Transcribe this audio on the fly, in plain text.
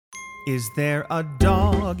Is there a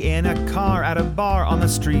dog in a car at a bar on the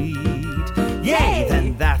street? Yay!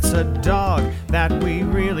 Then that's a dog that we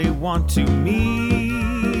really want to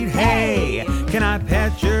meet. Hey, can I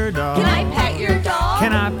pet your dog? Can I pet your dog?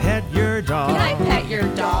 Can I pet your dog? Can I pet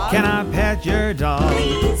your dog? Can I pet your dog?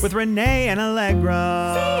 Please. With Renee and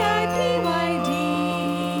Allegra. CIPYD.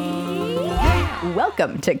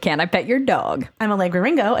 Welcome to Can I Pet Your Dog? I'm Allegra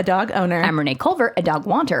Ringo, a dog owner. I'm Renee Culver, a dog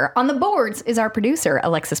wanter. On the boards is our producer,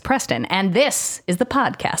 Alexis Preston, and this is the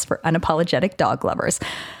podcast for unapologetic dog lovers.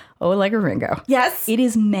 Oh, Allegra Ringo. Yes. It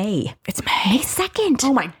is May. It's May. May 2nd.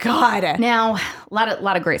 Oh my God. Now, a lot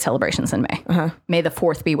of great celebrations in May. Uh-huh. May the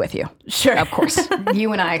 4th be with you. Sure. Of course.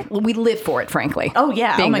 You and I, we live for it, frankly. Oh,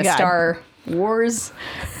 yeah. Being Oh, my the God. Star Wars.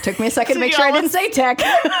 Took me a second to make You sure I didn't say tech.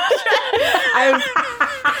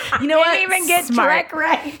 You know what? Didn't even get Smart. Trek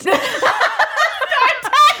right.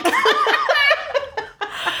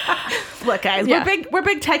 Look, guys, Yeah. we're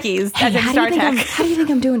big techies. Hey, as in Star Trek. how do you think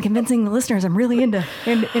I'm doing convincing the listeners I'm really into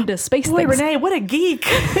space Boy, things? Renee, what a geek.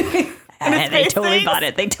 They totally bought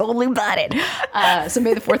it. They totally bought it. So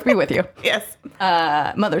may the 4th be with you. Yes.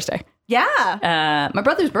 Mother's Day. Yeah. My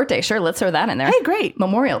brother's birthday. Sure, let's throw that in there. Hey, great.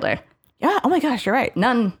 Memorial Day. Yeah. Oh my gosh, you're right.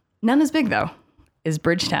 None as big though. Is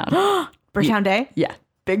Bridgetown. Bridgetown Day. Yeah,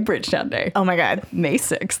 big Bridgetown Day. Oh my God. May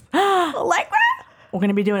 6th. Allegra. We're going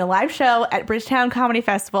to be doing a live show at Bridgetown Comedy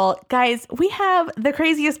Festival. Guys, we have the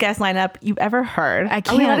craziest guest lineup you've ever heard. I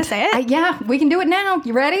can't. Are we allowed to say it? Yeah, we can do it now.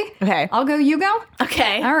 You ready? Okay. I'll go. You go.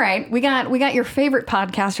 Okay. All right. We got your favorite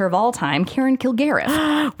podcaster of all time, Karen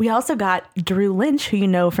Kilgariff. We also got Drew Lynch, who you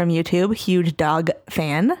know from YouTube, huge dog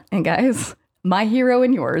fan. And guys, my hero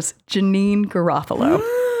and yours, Janine Garofalo.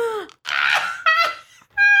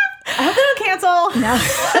 I hope they don't cancel. No.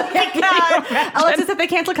 Alexis, if they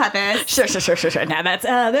cancel, cut this. Sure. Now that's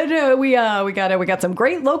we got some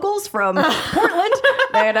great locals from Portland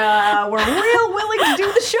that were real willing to do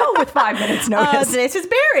the show with 5 minutes notice. This is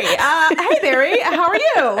Barry. Hey, Barry. How are you?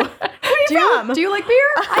 Where are you from? Do you like beer?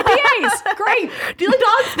 IPAs. Great. Do you like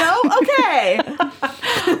dogs? No? Okay.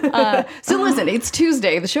 So listen, it's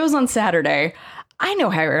Tuesday. The show's on Saturday. I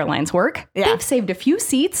know how airlines work. Yeah. They've saved a few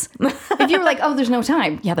seats. If you were like, oh, there's no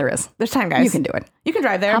time. Yeah, there is. There's time, guys. You can do it. You can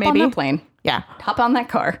drive there, Hop maybe. on that plane. Yeah. Hop on that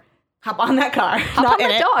car. Hop on that car. Hop Not on in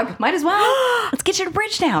that it. dog. Might as well. Let's get you to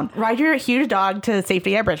Bridgetown. Ride your huge dog to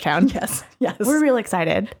safety at Bridgetown. Yes. We're real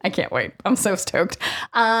excited. I can't wait. I'm so stoked.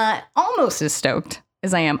 Almost as stoked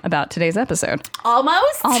as I am about today's episode.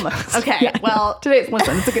 Almost? Almost. Okay. Yeah, Well,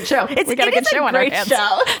 listen, it's a good show. We got a good show on our hands.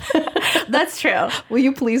 show. That's true. Will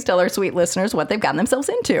you please tell our sweet listeners what they've gotten themselves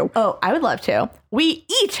into? Oh, I would love to. We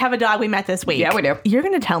each have a dog we met this week. Yeah, we do. You're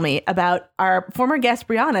going to tell me about our former guest,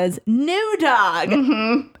 Brianna's new dog.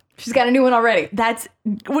 Mm-hmm. She's got a new one already. That's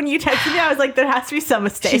when you texted me, I was like, there has to be some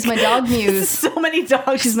mistake. She's my dog muse. So many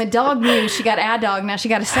dogs. She's my dog muse. She got a dog. Now she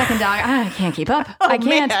got a second dog. I can't keep up. I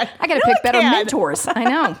can't. man. I got to No pick better one can. mentors. I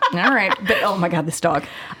know. All right. But oh my God, this dog.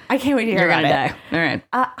 I can't wait to hear You're about going to it. die. All right.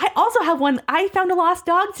 I also have one. I found a lost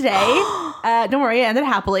dog today. Don't worry, it ended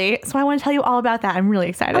happily. So I want to tell you all about that. I'm really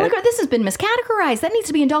excited. Oh my God, this has been miscategorized. That needs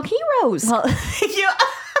to be in Dog Heroes. Well, thank you.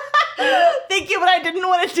 Thank you, but I didn't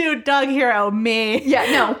want to do Dog Hero, me. Yeah,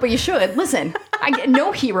 no, but you should. Listen,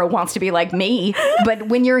 no hero wants to be like me, but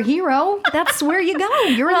when you're a hero, that's where you go.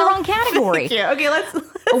 You're in the wrong category. Thank you. Okay, let's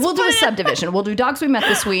We'll do a subdivision. We'll do dogs we met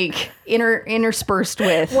this week, interspersed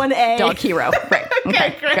with 1A. Dog hero. Right.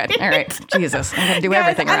 Okay, great. good. All right. Jesus, I'm gonna do Guys,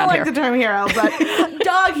 everything I don't around like here. the term hero, but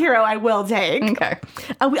Dog Hero I will take. Okay,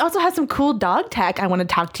 We also have some cool dog tech I want to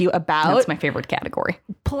talk to you about. that's my favorite category.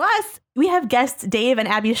 Plus, we have guests Dave and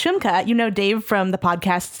Abby Shumka. You know Dave from the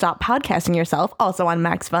podcast Stop Podcasting Yourself, also on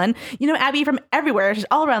Max Fun. You know Abby from everywhere. She's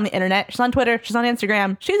all around the internet. She's on Twitter. She's on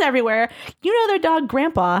Instagram. She's everywhere. You know their dog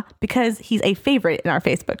Grandpa because he's a favorite in our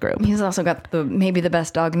Facebook group. He's also got maybe the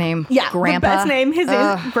best dog name. Yeah, Grandpa. the best name. His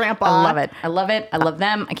name is Grandpa. I love it. I love it. I love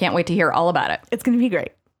them. I can't wait to hear all about it. It's going to be great.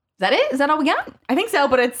 Is that it? Is that all we got? I think so,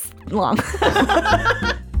 but it's long.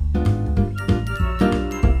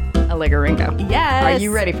 Allegra Ringo. Yes. Are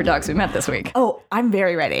you ready for dogs we met this week? Oh, I'm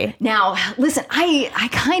very ready. Now, listen, I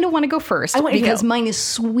kind of want to go first want you to because go. mine is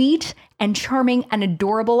sweet and charming and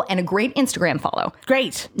adorable and a great Instagram follow.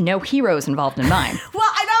 Great. No heroes involved in mine. Well,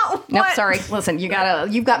 I don't. Nope, want- sorry. Listen, you've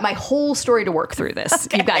got my whole story to work through this.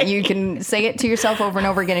 You can say it to yourself over and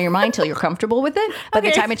over again in your mind till you're comfortable with it. By the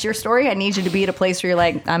Okay. time it's your story, I need you to be at a place where you're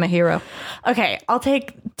like, I'm a hero. Okay, I'll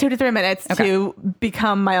take 2 to 3 minutes to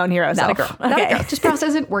become my own hero Not self. a girl. Not a girl. Just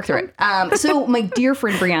process it, work through it. So my dear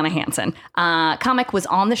friend Brianna Hansen, comic, was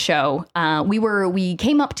on the show. We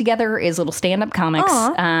came up together as little stand-up comics.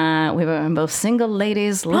 We were both single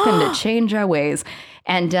ladies looking to change our ways.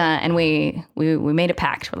 And we made a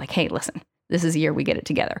pact. We're like, hey, listen, this is the year we get it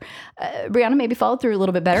together. Brianna maybe followed through a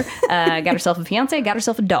little bit better. Got herself a fiance, got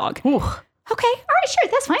herself a dog. Ooh. Okay, all right, sure,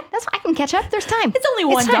 that's fine. I can catch up. There's time. It's only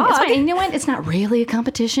one fine. dog. It's fine. And you know what? It's not really a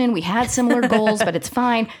competition. We had similar goals, but it's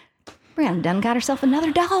fine. Brianna done got herself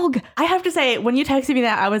another dog. I have to say, when you texted me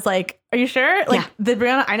that, I was like, are you sure? Like, the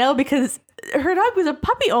Brianna, I know, because her dog was a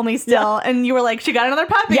puppy only still. Yeah. And you were like, she got another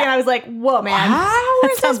puppy. Yeah. And I was like, whoa, man. How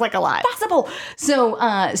that sounds like a lot. Possible.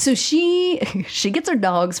 So she gets her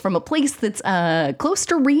dogs from a place that's close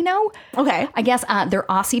to Reno. Okay. I guess they're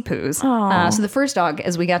Aussie poos. So the first dog,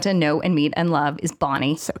 as we got to know and meet and love, is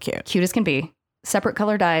Bonnie. So cute. Cute as can be. Separate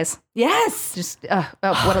colored eyes. Yes. Just,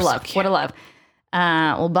 what a love. So what a love.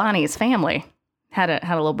 Well, Bonnie's family had a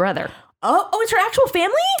little brother. Oh, it's her actual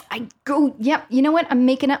family? Yep. You know what? I'm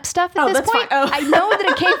making up stuff at this point. Fine. Oh. I know that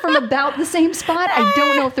it came from about the same spot. I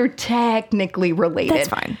don't know if they're technically related. That's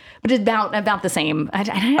fine. But it's about the same. And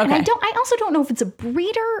I also don't know if it's a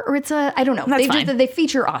breeder or it's I don't know. That's fine. They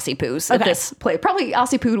feature Aussie poos at this place. Probably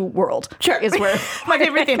Aussie Poo World. Sure. Is where my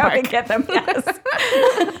favorite theme park. Get them. Yes.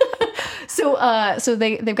 So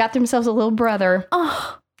they've got themselves a little brother.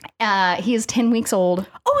 Oh. He is 10 weeks old.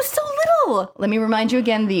 Oh, so little. Let me remind you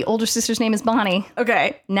again, the older sister's name is Bonnie.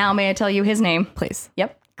 Okay. Now may I tell you his name? Please.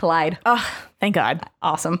 Yep. Clyde. Oh, thank God.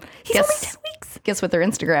 Awesome. He's only 10 weeks. Guess what their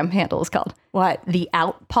Instagram handle is called? What? The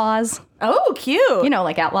Outpaws. Oh, cute. You know,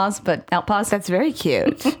 like Outlaws, but Outpaws. That's very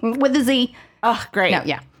cute. With a Z. Oh, great. No,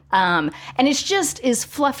 yeah. And it's just as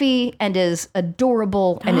fluffy and as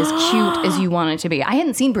adorable and as cute as you want it to be. I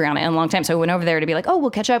hadn't seen Brianna in a long time, so I went over there to be like, oh,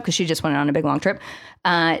 we'll catch up because she just went on a big long trip.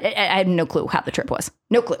 I had no clue how the trip was.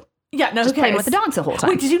 No clue. Yeah, no, just playing with the dogs the whole time.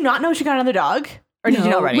 Wait, did you not know she got another dog? Or did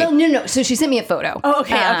you know already? Well, no. So she sent me a photo. Oh,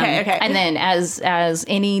 okay. And then as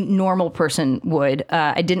any normal person would,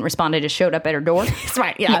 I didn't respond. I just showed up at her door.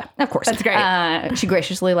 Smart, yeah. Of course. That's great. She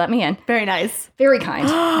graciously let me in. Very nice. Very kind.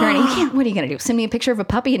 Very nice. What are you going to do? Send me a picture of a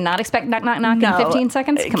puppy and not expect knock in 15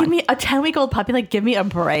 seconds? Come on. Give me a 10-week-old puppy. Like, give me a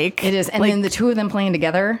break. It is. And then the two of them playing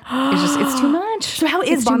together, it's too much. So how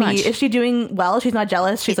is Bonnie? Is she doing well? She's not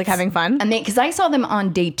jealous? She's like having fun? Because I saw them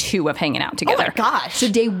on day 2 of hanging out together. Oh my gosh. So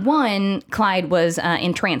day 1, Clyde was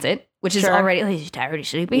in transit. Which is already, he's tired, he's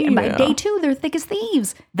sleepy. And by day 2, they're thick as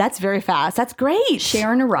thieves. That's very fast. That's great.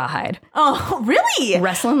 Sharing a rawhide. Oh, really?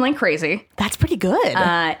 Wrestling like crazy. That's pretty good.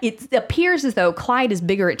 It appears as though Clyde is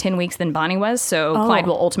bigger at 10 weeks than Bonnie was. So Clyde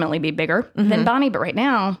will ultimately be bigger than Bonnie. But right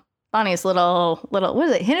now, Bonnie's little, what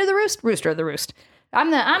is it? Hen of the roost? Rooster of the roost. I'm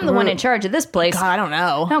the one in charge of this place. God, I don't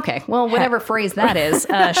know. Okay, well, whatever phrase that is,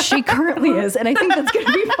 she currently is. And I think that's going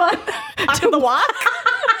to be fun. To the walk?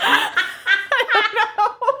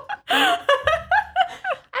 I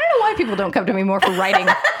don't know why people don't come to me more for writing.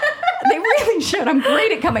 They really should. I'm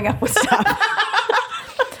great at coming up with stuff.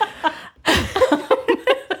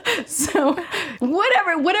 So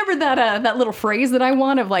whatever that little phrase that I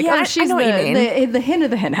want of like, she's the hen of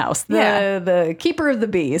the hen house, the keeper of the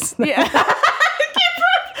bees. Yeah.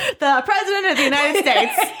 The president of the United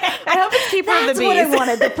States. I hope it's keeper of the bees. That's what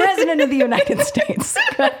I wanted. The president of the United States.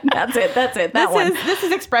 That's it. This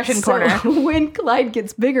is expression corner. When Clyde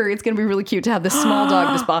gets bigger, it's going to be really cute to have this small dog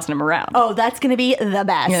just bossing him around. Oh, that's going to be the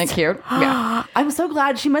best. Isn't it cute? Yeah. I'm so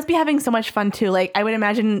glad. She must be having so much fun too. Like, I would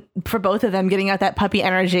imagine for both of them getting out that puppy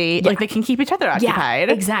energy, like they can keep each other occupied.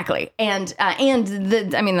 Yeah, exactly. And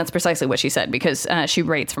that's precisely what she said, because she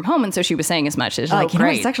rates from home, and so she was saying as much as like,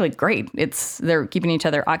 it's actually great. They're keeping each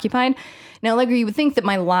other occupied. Now, Allegra, you would think that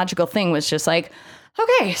my logical thing was just like,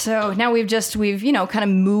 okay, so now we've kind of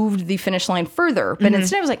moved the finish line further. But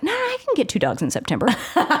instead I was like, I can get 2 dogs in September.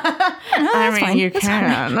 I mean, you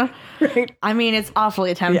can. Right. I mean, it's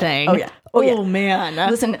awfully tempting. Yeah. Oh, yeah. Man.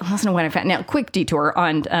 Listen to what I found. Now, quick detour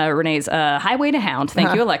on Renee's Highway to Hound.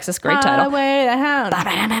 Thank you, Alexis. Great title. Highway to Hound.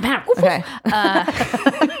 Okay.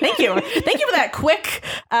 Thank you. Thank you for that quick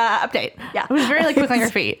update. Yeah. It was very quick on your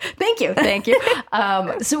feet. Thank you.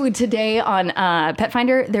 So today on Pet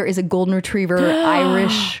Finder, there is a golden retriever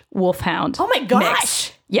Irish wolfhound. Oh my gosh.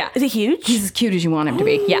 Mix. Yeah. Is he huge? He's as cute as you want him to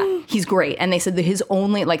be. Yeah. He's great. And they said that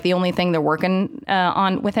the only thing they're working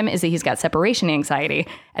on with him is that he's got separation anxiety,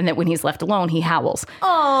 and that when he's left alone, he howls.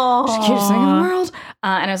 Oh. It's the cutest thing in the world.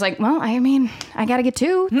 And I was like, well, I got to get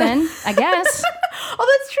 2 then, I guess.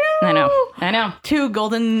 Oh, that's true. I know. 2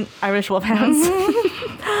 golden Irish wolfhounds.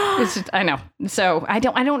 I know. So I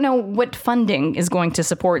don't know what funding is going to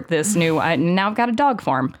support this new. Now I've got a dog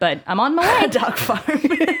farm, but I'm on my way. A dog farm.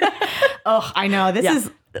 Oh, I know. This is.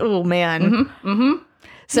 Oh man.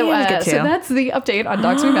 So, He was good so too. that's the update on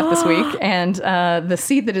dogs we met this week, and the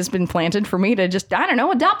seed that has been planted for me to just, I don't know,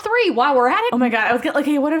 adopt 3 while we're at it. Oh my God. I was like,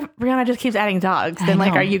 hey, what if Brianna just keeps adding dogs? Then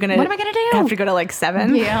like, know. are you going to, What am I gonna do? have to go to like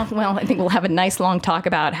 7? Yeah, well, I think we'll have a nice long talk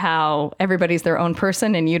about how everybody's their own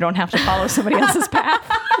person and you don't have to follow somebody else's path.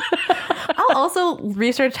 I'll also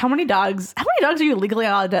research how many dogs are you legally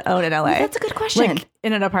allowed to own in LA? That's a good question. Like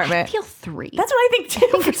in an apartment. I feel 3. That's what I think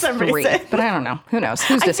too for some 3, reason. but I don't know. Who knows?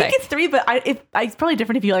 Who's to I say? think it's 3, but it's probably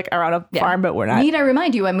different if you like are on a farm, but we're not. Need I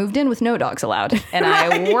remind you, I moved in with no dogs allowed, and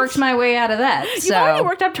Right. I worked my way out of that. You've already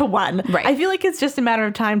worked up to 1. Right. I feel like it's just a matter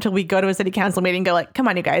of time till we go to a city council meeting and go like, come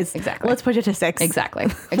on, you guys. Exactly. Let's push it to 6. Exactly.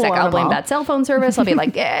 We'll I'll them blame all. that cell phone service. I'll be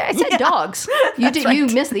like, yeah, I said dogs. You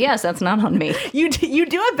missed the S. That's not on me. You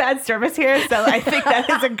do a bad service here, so I think that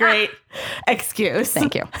is a great excuse.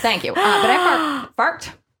 Thank you. But I farked.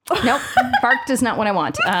 Nope. Farked is not what I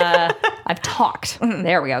want. I've talked.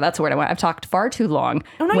 There we go. That's the word I want. I've talked far too long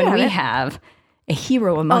no, you when we haven't. have a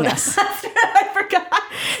hero among us. I forgot.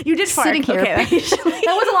 You did fart. Sitting here Okay, patiently. that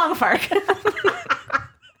was a long fart.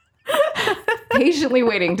 Patiently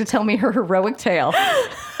waiting to tell me her heroic tale.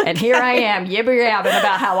 And here I am, yibber-yabbing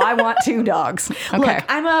about how I want 2 dogs. Okay. Look,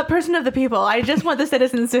 I'm a person of the people. I just want the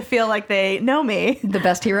citizens to feel like they know me. The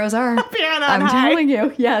best heroes are. Piano I'm on high. telling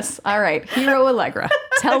you. Yes. All right. Hero Allegra.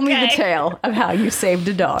 Tell me the Okay. tale of how you saved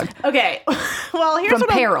a dog. Okay. Well, here's From what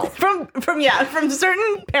peril. from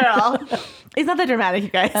certain peril. It's not that dramatic, you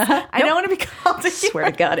guys. I don't want to be called a Swear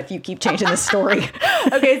to God, if you keep changing this story.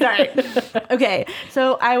 Okay, sorry. Okay,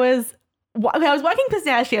 so I was walking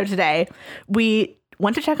Pistachio today. We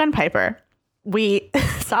went to check on Piper. We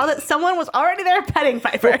saw that someone was already there petting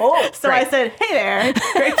Piper. Oh, so great. I said, hey there,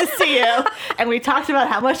 great to see you. And we talked about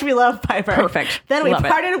how much we love Piper. Perfect. Then we Love it.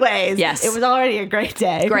 parted ways. Yes. It was already a great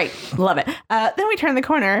day. Great. Love it. Then we turned the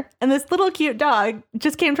corner, and this little cute dog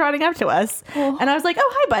just came trotting up to us. And I was like,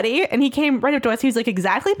 oh, hi, buddy. And he came right up to us. He was like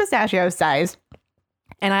exactly Pistachio size.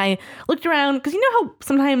 And I looked around, because you know how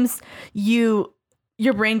sometimes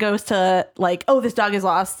your brain goes to like, oh, this dog is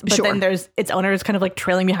lost, but Sure. then there's its owner is kind of like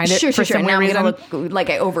trailing behind it Sure. for some Now I'm weird going reason. to look like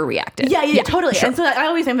I overreacted. Yeah, totally. Sure. And so I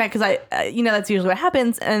always say that because that's usually what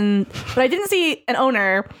happens. But I didn't see an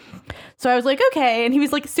owner. So I was like, okay. And he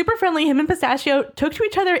was like super friendly. Him and Pistachio took to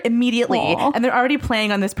each other immediately. Aw. And they're already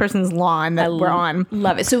playing on this person's lawn that we're on.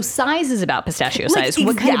 Love it. So size is about Pistachio Like, size.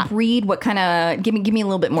 What kind yeah. of breed? What kind of? Give me a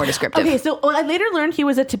little bit more descriptive. Okay, so I later learned he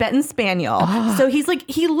was a Tibetan Spaniel. So he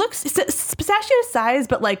looks Pistachio size,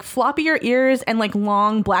 but like floppier ears and like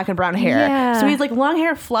long black and brown hair. Yeah. So he's like long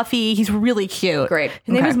hair, fluffy. He's really cute. Great.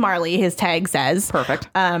 His name Okay. is Marley. His tag says. Perfect.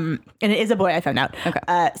 And it is a boy. I found out.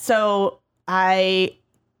 Okay. So I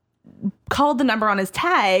called the number on his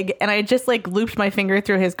tag, and I just like looped my finger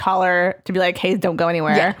through his collar to be like, "Hey, don't go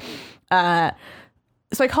anywhere."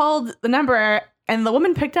 So I called the number, and the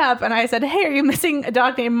woman picked up, and I said, "Hey, are you missing a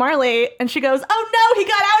dog named Marley?" And she goes, "Oh no, he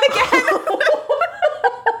got out again."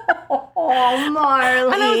 Oh,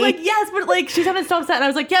 Marley. And I was like, "Yes, but like she sounded so upset." And I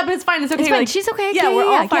was like, "Yeah, but it's fine. It's okay. It's fine. Like, She's okay. Yeah, Yeah, we're yeah,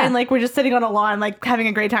 all yeah, fine. yeah. Like we're just sitting on a lawn, like having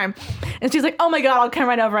a great time." And she's like, "Oh my God, I'll come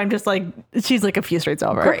right over." I'm just like, she's like a few streets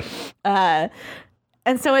over. Great.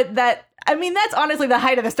 And so that's honestly the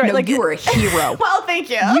height of the story. No, like you are a hero. Well, thank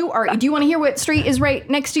you. You are. Do you want to hear what street is right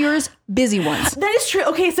next to yours? Busy ones. That is true.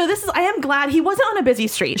 Okay, so I am glad he wasn't on a busy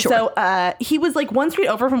street. Sure. So he was like one street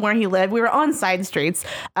over from where he lived. We were on side streets.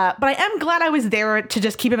 But I am glad I was there to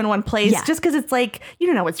just keep him in one place. Yeah. Just because it's like, you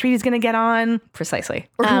don't know what street he's going to get on. Precisely.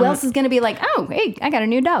 Or who else is going to be like, oh, hey, I got a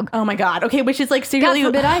new dog. Oh my God. Okay, which is like God secretly.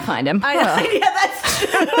 forbid I find him. I know. Yeah, that's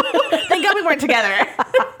true. Thank God we weren't together.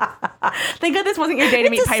 Thank God this wasn't your day to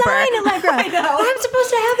meet It's a Piper. sign, Allegra. I know. I'm supposed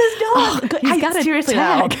to have this dog. Good. He's got a seriously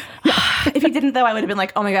tag. though. If he didn't though, I would have been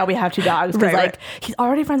like, oh my God, we have 2 dogs. Because Right, like he's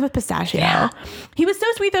already friends with Pistachio. Yeah. He was so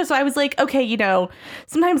sweet though. So I was like, okay,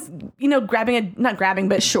 sometimes, not grabbing,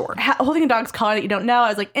 but Sure. holding a dog's collar that you don't know. I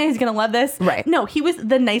was like, he's going to love this. Right. No, he was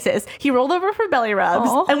the nicest. He rolled over for belly rubs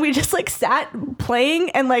Aw. and we just like sat playing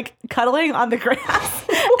and like cuddling on the grass.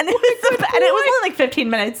 And it was only like 15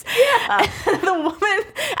 minutes. Yeah. The woman,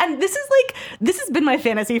 and this has been my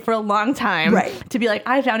fantasy for a long time. Right. To be like,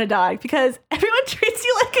 I found a dog, because everyone treats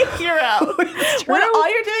you like a hero. It's When true. all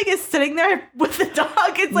you're doing is sitting there with the dog,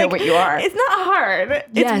 it's like, what you are. It's not hard. It's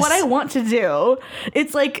Yes. what I want to do.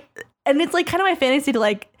 It's like, and it's like kind of my fantasy to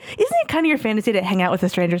like, isn't it kind of your fantasy to hang out with a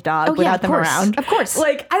stranger's dog Oh, yeah, without of them course. around? Of course.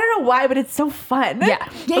 Like, I don't know why, but it's so fun. Yeah.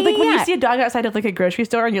 Yeah, But, like when yeah. you see a dog outside of like a grocery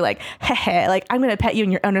store and you're like, hey, like I'm gonna pet you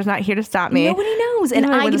and your owner's not here to stop me. Nobody knows. And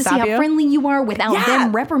Nobody I get wouldn't to see how stop you. friendly you are without Yeah.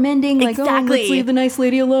 them reprimanding. Like, oh, Exactly. let's leave the nice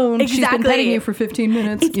lady alone. She's been Exactly. petting you for 15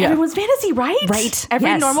 minutes. It's everyone's fantasy, right? Right. Every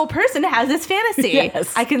Yes. normal person has this fantasy.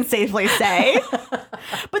 Yes. I can safely say.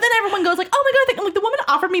 But then everyone goes like, "Oh my God!" Like the woman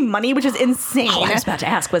offered me money, which is insane. Oh, I was about to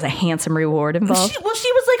ask, was a handsome reward involved? She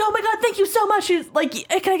was like, oh my God, thank you so much. She's like,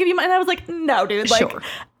 can I give you money? And I was like, no, dude. Like, Sure.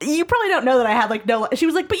 You probably don't know that I had like no. She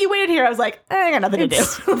was like, but you waited here. I was like, I got nothing to do.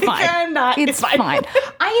 Fine. I'm not. It's fine.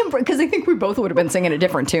 I am, because I think we both would have been singing a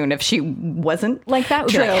different tune if she wasn't like that.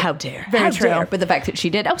 We'd be True. like, how dare. Very how true. dare. But the fact that she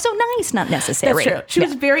did, oh, so nice, not necessary. That's true.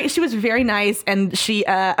 She was very nice, and she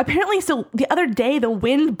apparently. So the other day, the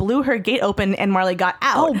wind blew her gate open, and Marley got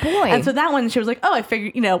out. Oh, boy. And so that one, she was like, oh, I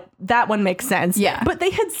figured, that one makes sense. Yeah. But they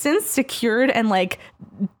had since secured and like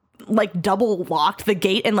double locked the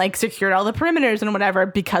gate and like secured all the perimeters and whatever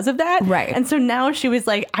because of that. Right. And so now she was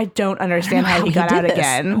like, I don't understand how he got did out this.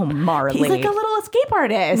 again. Oh, Marley. He's like a little escape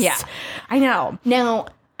artist. Yeah. I know. Now,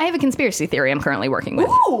 I have a conspiracy theory I'm currently working with.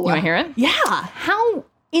 Ooh. You want to hear it? Yeah. How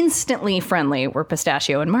instantly friendly were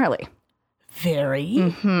Pistachio and Marley? Very.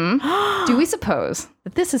 Do we suppose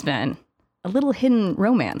that this has been a little hidden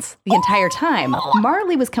romance the entire time?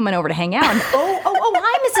 Marley was coming over to hang out. And,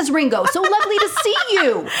 hi, Mrs. Ringo. So lovely to see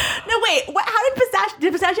you. No, wait. How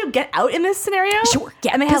did Pistachio get out in this scenario? Sure.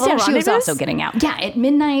 Yeah, And they have little Pistachio was rendezvous? also getting out. Yeah, at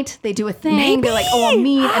midnight, they do a thing. Maybe. They're like, I'll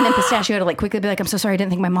meet. And then Pistachio had to like quickly be like, I'm so sorry. I didn't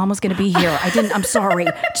think my mom was going to be here. I'm sorry.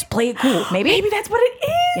 Just play it cool. Maybe that's what it is.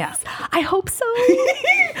 Yeah. I hope so.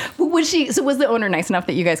 Was the owner nice enough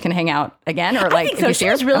that you guys can hang out again? Or like, I think so. you She see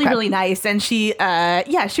her? was really, Okay. really nice. And she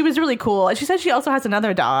was really cool. And she said she also has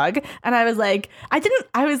another dog. And I was like, can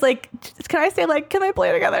I say like, can I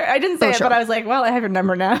play together? I didn't say it, sure. but I was like, well, I have your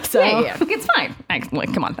number now. So Yeah. It's fine.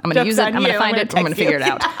 Like, come on. I'm going to Joke's use it. on I'm going you. to find I'm it. gonna I'm going to text figure it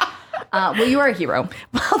you. out. Well, you are a hero.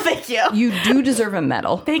 well, thank you. You do deserve a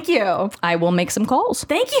medal. Thank you. I will make some calls.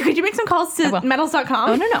 Thank you. Could you make some calls to will. medals.com?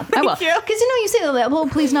 Oh, no. I will. Thank you. Because, you say that, well,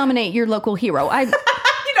 please nominate your local hero.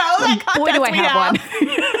 That Boy, do I contest have we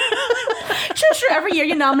one. Sure. Every year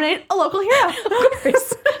you nominate a local hero. Of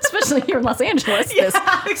course. Especially here in Los Angeles, this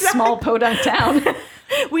exactly. small podunk town.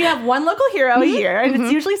 We have one local hero a year, and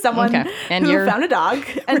it's usually someone Okay. And who you're- found a dog,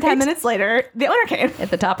 and 10 minutes later, the owner came. At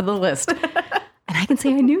the top of the list. And I can say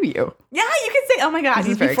I knew you. Yeah, you can say, oh my God, This is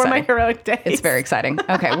he's very before my exciting. heroic days. It's very exciting.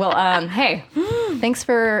 Okay, well, hey, thanks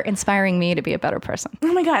for inspiring me to be a better person.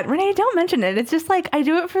 Oh my God, Renee, don't mention it. It's just like, I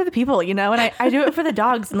do it for the people, and I do it for the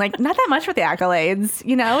dogs, and like, not that much for the accolades,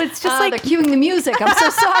 It's just They're like, cueing the music. I'm so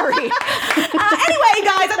sorry. anyway,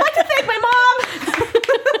 guys, I'd like to thank my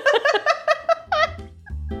mom.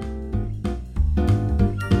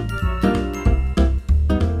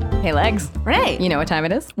 Hey, Legs. Renee, You know what time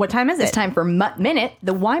it is? what time is it? It's time for Mutt Minute,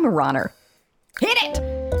 the Weimaraner. Hit it!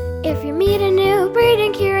 If you meet a new breed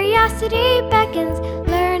and curiosity beckons,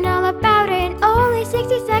 learn all about it in only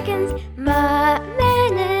 60 seconds.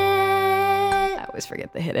 Minute. I always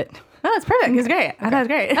forget to hit it. Oh, that's perfect. It's great. I thought it was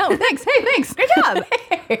great. Oh, thanks. Hey, thanks. Great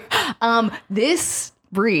job. This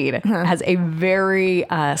breed has a very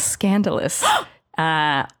scandalous,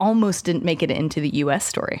 almost didn't make it into the U.S.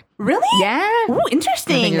 story. Really? Yeah. Ooh, I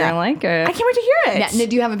interesting. think you're gonna like it. I can't wait to hear it. Yeah. Now,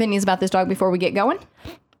 do you have opinions about this dog before we get going?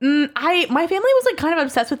 My family was like kind of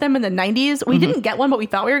obsessed with them in the 90s. We didn't get one, but we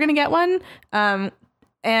thought we were going to get one.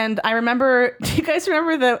 And I remember, do you guys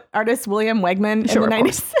remember the artist William Wegman Sure, in the of 90s?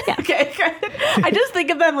 course. Yeah. Okay, good. I just think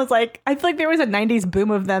of them as like, I feel like there was a 90s boom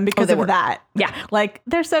of them because they of were. that. Yeah. Like,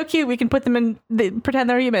 they're so cute. We can put them in, pretend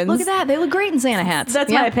they're humans. Look at that. They look great in Santa hats.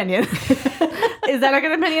 That's Yeah. my opinion. Is that a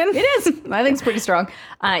good opinion? It is. I think it's pretty strong.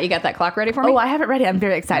 You got that clock ready for me? Oh, I have it ready. I'm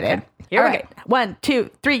very excited. Okay. Here we All right. 1, 2,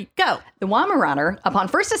 3, go. The Weimaraner, upon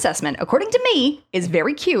first assessment, according to me, is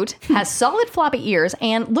very cute, has solid floppy ears,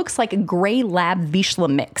 and looks like a gray lab Vizsla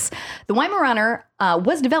mix. The Weimaraner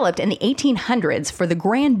was developed in the 1800s for the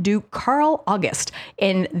Grand Duke Karl August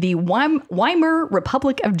in the Weimar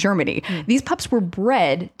Republic of Germany. These pups were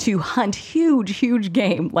bred to hunt huge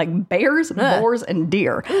game like bears, boars, and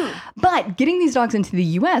deer. But getting these dogs into the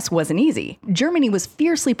U.S. wasn't easy. Germany was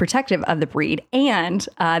fiercely protective of the breed, and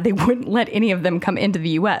they wouldn't let any of them come into the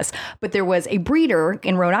U.S. But there was a breeder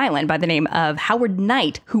in Rhode Island by the name of Howard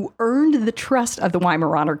Knight who earned the trust of the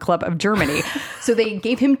Weimaraner Club of Germany. So they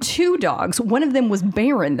gave him 2 dogs. One of them was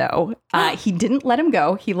Baron, though. He didn't let him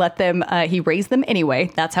go. He let them, he raised them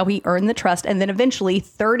anyway. That's how he earned the trust. And then eventually,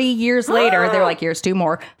 30 years later, they're like, here's 2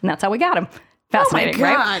 more. And that's how we got him. Fascinating,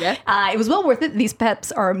 God. right? It was well worth it. These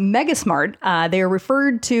pets are mega smart. They are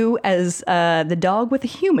referred to as the dog with a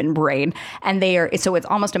human brain, and so it's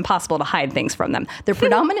almost impossible to hide things from them. Their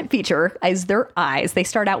predominant feature is their eyes. They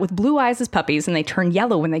start out with blue eyes as puppies, and they turn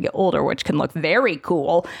yellow when they get older, which can look very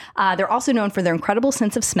cool. They're also known for their incredible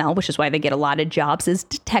sense of smell, which is why they get a lot of jobs as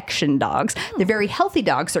detection dogs. They're very healthy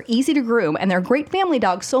dogs. They're easy to groom, and they're great family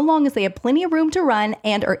dogs so long as they have plenty of room to run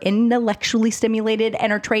and are intellectually stimulated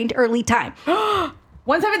and are trained early time.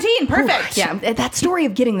 117, perfect. Yeah, that story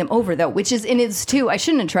of getting them over, though, which is, and it's too, I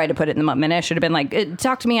shouldn't have tried to put it in the minute. I should have been like,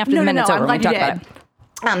 talk to me after the minute's over. I'm glad you did.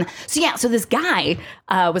 So this guy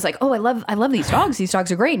was like, oh, I love these dogs. These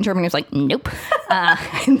dogs are great. And Germany was like, nope.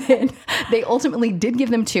 And then they ultimately did give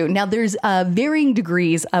them 2. Now, there's varying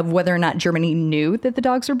degrees of whether or not Germany knew that the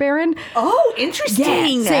dogs were barren. Oh,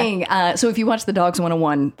 interesting. Yeah, so if you watch the Dogs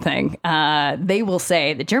 101 thing, they will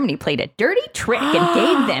say that Germany played a dirty trick and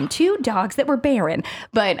gave them 2 dogs that were barren.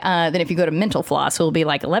 But then if you go to Mental Floss, it'll be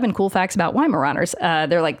like 11 cool facts about Weimaraners.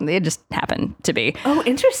 They're like, they just happen to be. Oh,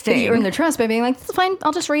 interesting. You earn their trust by being like, it's fine,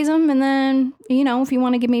 I'll just raise them. And then, if you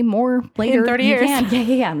want to give me more later, in 30 years. Can.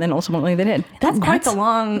 Yeah. And then ultimately they did. That's quite the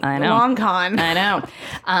long con. I know.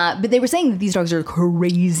 But they were saying that these dogs are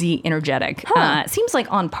crazy energetic. It seems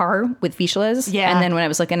like on par with Vizslas. Yeah. And then when I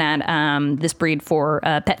was looking at this breed for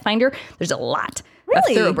Pet Finder, there's a lot.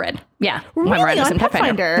 Really? Of thoroughbred. Yeah. Really? On Pet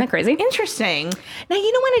Finder. Isn't that crazy? Interesting. Now,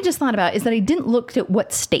 you know what I just thought about is that I didn't look at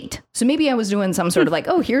what state. So maybe I was doing some sort of like,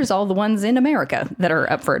 oh, here's all the ones in America that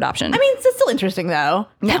are up for adoption. I mean, it's still interesting, though.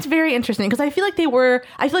 Yeah. That's very interesting because I feel like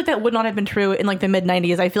that would not have been true in like the mid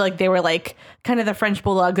 90s. I feel like they were like kind of the French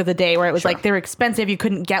bulldog of the day where it was like they were expensive. You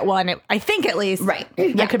couldn't get one. I think at least. Right.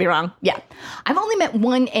 I could be wrong. Yeah. I've only met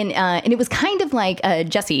one and it was kind of like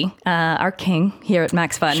Jesse, our king here at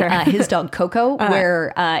Max Fun, his dog Coco,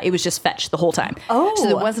 where it was just fetch the whole time. Oh. So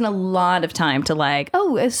there wasn't a lot of time to like,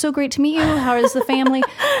 oh, it's so great to meet you. How is the family?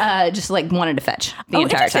 Just like wanted to fetch the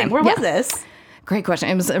entire time. Where was this? Great question.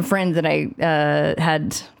 It was a friend that I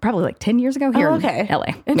had probably like 10 years ago here in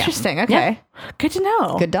LA. Interesting. Yeah. Okay. Yeah. Good to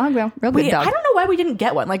know. Good dog, though. Real good dog. I don't know why we didn't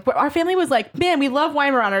get one. Like, our family was like, man, we love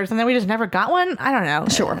Weimaraners, and then we just never got one. I don't know.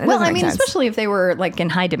 Sure. Well, I mean, especially if they were like in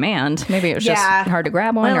high demand. Maybe it was just hard to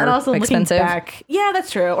grab one or also expensive. Back, yeah,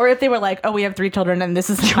 that's true. Or if they were like, oh, we have 3 children and this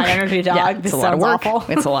is a high energy dog. This sounds awful.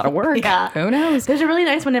 It's a lot of work. Yeah. Who knows? There's a really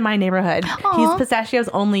nice one in my neighborhood. Aww. He's Pistachio's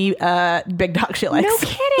only big dog she likes. No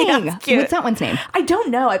kidding. Yeah, cute. What's that one's name? I don't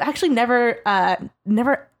know. I've actually never.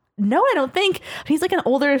 No, I don't think. He's like an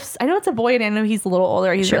older. I know it's a boy, and I know he's a little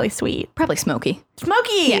older. He's really sweet. Probably Smokey.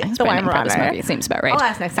 Smokey. Yeah, the Weimaraner. Smokey. Seems about right. I'll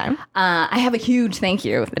ask next time. I have a huge thank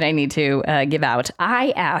you that I need to give out.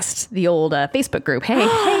 I asked the old Facebook group,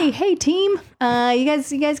 hey, team,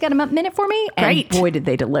 you guys got a minute for me? Great. And boy, did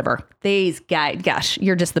they deliver. These guys, gosh,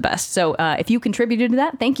 you're just the best. So if you contributed to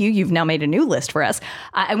that, thank you. You've now made a new list for us.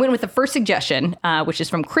 I went with the first suggestion, which is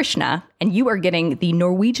from Krishna, and you are getting the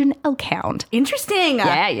Norwegian elk hound. Interesting.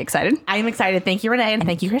 Yeah, you excited? I am excited. Thank you, Renee, and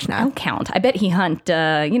thank you, Krishna. Elk hound. I bet he hunt,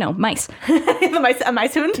 mice. A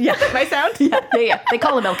mice hound? Yeah. Mice hound? Yeah. They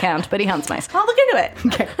call him elk hound, but he hunts mice. I'll look into it.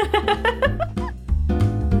 Okay.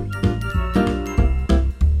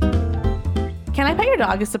 Can I Pet Your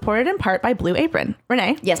Dog is supported in part by Blue Apron.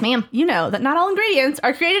 Renee? Yes, ma'am. You know that not all ingredients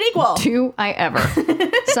are created equal. Do I ever?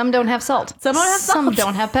 Some don't have salt. Some don't have salt. Some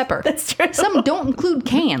don't have pepper. That's true. Some don't include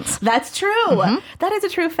cans. That's true. Mm-hmm. That is a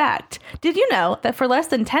true fact. Did you know that for less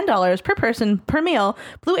than $10 per person per meal,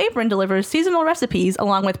 Blue Apron delivers seasonal recipes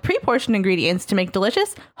along with pre-portioned ingredients to make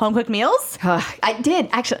delicious home-cooked meals? I did.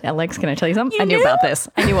 Actually, Alex, can I tell you something? You I knew knew? about this.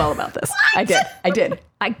 I knew all about this. I did.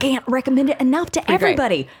 I can't recommend it enough to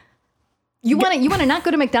everybody. You want to not go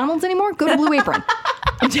to McDonald's anymore? Go to Blue Apron.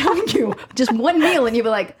 I'm telling you, just one meal and you'll be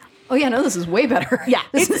like, oh yeah, no, this is way better. Yeah.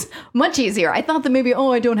 This is much easier. I thought that maybe,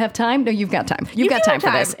 I don't have time. No, you've got time. You've got time for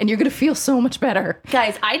this and you're going to feel so much better.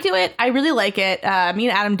 Guys, I do it. I really like it. Me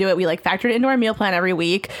and Adam do it. We factor it into our meal plan every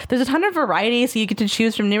week. There's a ton of variety, so you get to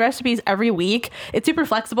choose from new recipes every week. It's super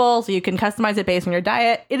flexible, so you can customize it based on your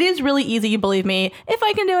diet. It is really easy, believe me. If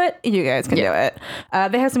I can do it, you guys can do it.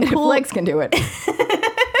 They have some cool... If legs can do it.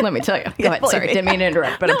 Let me tell you. Go ahead. Sorry, didn't mean to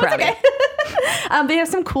interrupt, but I'm proud of you. They have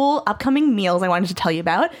some cool upcoming meals I wanted to tell you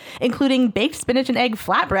about, including baked spinach and egg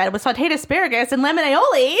flatbread with sauteed asparagus and lemon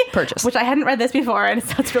aioli. Purchase. Which I hadn't read this before, and it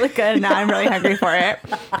sounds really good, and now I'm really hungry for it.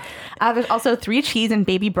 There's also 3 cheese and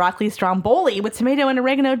baby broccoli stromboli with tomato and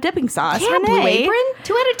oregano dipping sauce. Yeah, Blue Apron.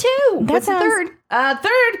 2 out of 2. What's the third?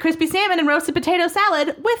 Third, crispy salmon and roasted potato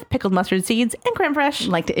salad with pickled mustard seeds and creme fraiche. I'd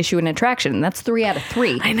like to issue an attraction. That's 3 out of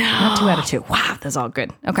 3. I know. Not 2 out of 2. Wow, that's all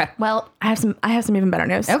good. Okay. Well, I have some even better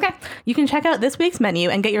news. Okay. You can check out this week's menu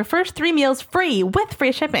and get your first 3 meals free with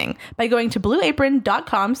free shipping by going to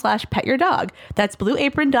blueapron.com/petyourdog. That's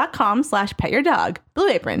blueapron.com/petyourdog. Blue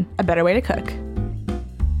Apron, a better way to cook.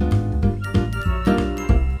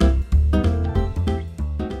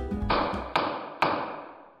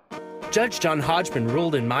 Judge John Hodgman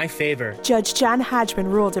ruled in my favor. Judge John Hodgman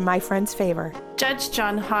ruled in my friend's favor. Judge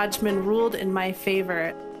John Hodgman ruled in my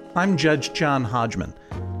favor. I'm Judge John Hodgman.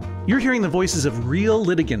 You're hearing the voices of real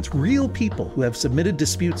litigants, real people who have submitted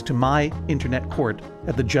disputes to my internet court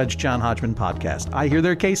at the Judge John Hodgman podcast. I hear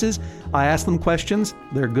their cases, I ask them questions,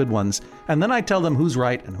 they're good ones, and then I tell them who's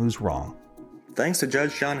right and who's wrong. Thanks to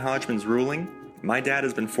Judge John Hodgman's ruling, my dad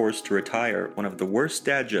has been forced to retire one of the worst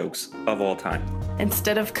dad jokes of all time.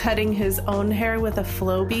 Instead of cutting his own hair with a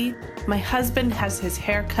Flowbee, my husband has his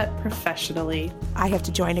hair cut professionally. I have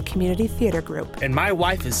to join a community theater group. And my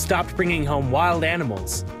wife has stopped bringing home wild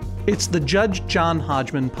animals. It's the Judge John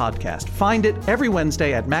Hodgman podcast. Find it every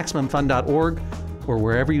Wednesday at MaximumFun.org or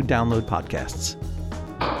wherever you download podcasts.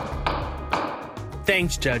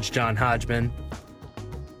 Thanks, Judge John Hodgman.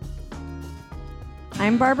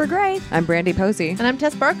 I'm Barbara Gray. I'm Brandy Posey. And I'm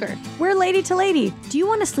Tess Barker. We're Lady to Lady. Do you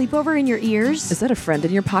want to sleep over in your ears? Is that a friend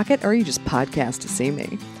in your pocket, or are you just podcast to see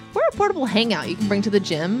me? We're a portable hangout you can bring to the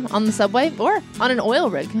gym, on the subway, or on an oil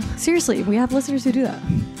rig. Seriously, we have listeners who do that.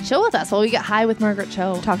 Chill with us while we get high with Margaret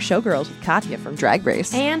Cho. Talk showgirls with Katya from Drag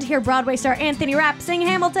Race. And hear Broadway star Anthony Rapp sing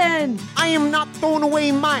Hamilton. I am not throwing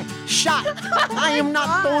away my shot. I am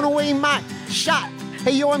not throwing away my shot.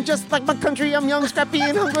 Hey, yo, I'm just like my country. I'm young, scrappy,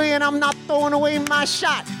 and hungry, and I'm not throwing away my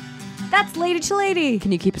shot. That's Lady to Lady.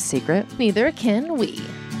 Can you keep a secret? Neither can we.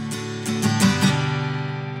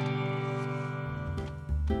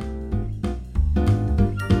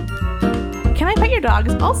 Can I Pet Your Dog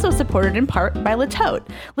is also supported in part by Le Tote.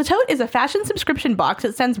 Le Tote is a fashion subscription box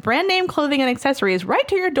that sends brand name clothing and accessories right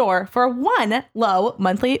to your door for one low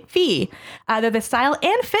monthly fee. They're the style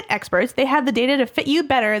and fit experts. They have the data to fit you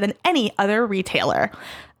better than any other retailer.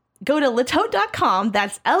 Go to letote.com,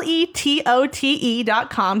 that's LETOTE.com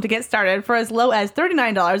to get started for as low as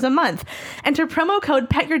 $39 a month. Enter promo code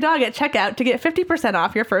PetYourDog at checkout to get 50%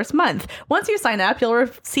 off your first month. Once you sign up, you'll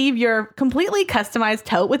receive your completely customized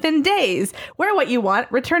tote within days. Wear what you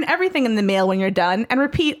want, return everything in the mail when you're done, and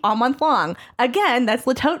repeat all month long. Again, that's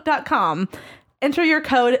letote.com. Enter your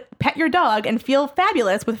code PetYourDog and feel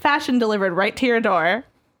fabulous with fashion delivered right to your door.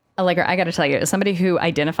 Allegra, I got to tell you, as somebody who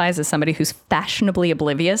identifies as somebody who's fashionably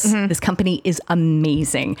oblivious, this company is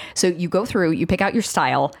amazing. So you go through, you pick out your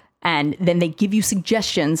style, and then they give you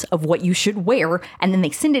suggestions of what you should wear, and then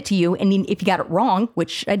they send it to you. And if you got it wrong,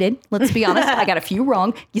 which I did, let's be honest, I got a few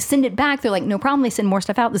wrong, you send it back. They're like, no problem. They send more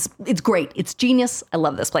stuff out. It's great. It's genius. I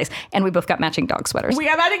love this place. And we both got matching dog sweaters. We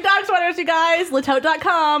got matching dog sweaters, you guys.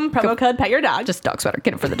 Letote.com, promo code PetYourDog. Just dog sweater.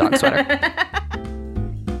 Get it for the dog sweater.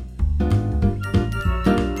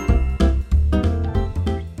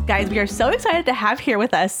 Guys, we are so excited to have here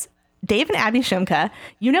with us Dave and Abby Shumka.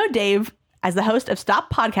 You know Dave as the host of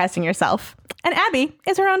Stop Podcasting Yourself, and Abby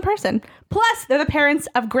is her own person. Plus, they're the parents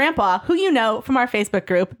of Grandpa, who you know from our Facebook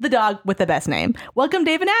group, The Dog with the Best Name. Welcome,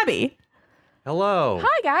 Dave and Abby. Hello.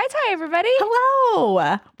 Hi, guys. Hi, everybody.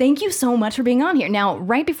 Hello. Thank you so much for being on here. Now,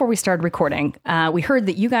 right before we started recording, we heard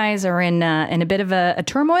that you guys are in a bit of a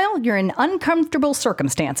turmoil. You're in uncomfortable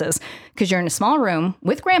circumstances because you're in a small room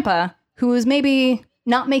with Grandpa, who is maybe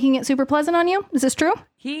not making it super pleasant on you. Is this true?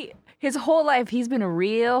 His whole life, he's been a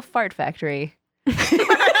real fart factory.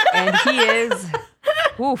 And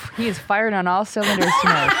he is firing on all cylinders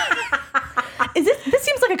tonight. This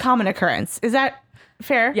seems like a common occurrence. Is that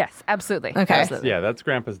fair? Yes, absolutely. Okay. Absolutely. Yeah, that's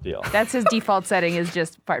Grandpa's deal. That's his default setting, is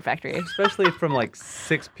just fart factory. Especially from like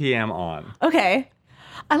 6 p.m. on. Okay.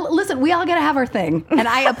 Listen, we all got to have our thing. And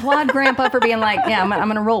I applaud Grandpa for being like, yeah, I'm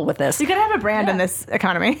going to roll with this. You got to have a brand in this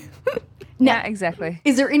economy. Now, yeah, exactly.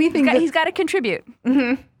 Is there anything he's got to contribute?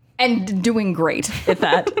 Mm-hmm. And doing great at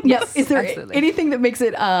that. Yes, is there absolutely. anything that makes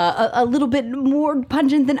it a little bit more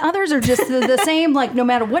pungent than others, or just the same? Like, no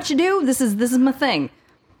matter what you do, this is my thing.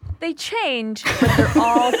 They change, but they're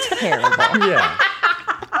all terrible. Yeah.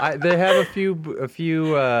 They have a few.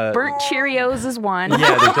 Burnt Cheerios is one.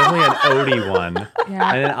 Yeah, there's definitely an Odie one.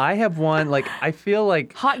 Yeah. And then I have one, like, I feel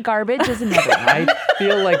like... Hot garbage is another one. I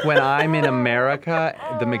feel like when I'm in America,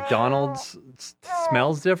 the McDonald's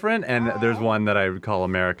smells different, and there's one that I would call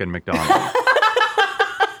American McDonald's.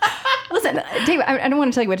 Listen, Dave, I don't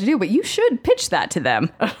want to tell you what to do, but you should pitch that to them.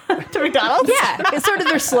 To McDonald's? Yeah, it's sort of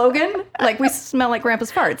their slogan. Like, we smell like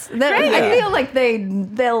Grandpa's farts. I feel like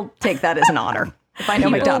they'll take that as an honor. If I know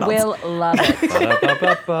McDonald's. People will love it.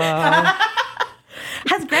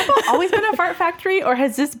 Has Grandpa always been a fart factory, or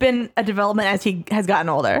has this been a development as he has gotten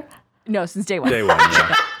older? No, since day one. Day one,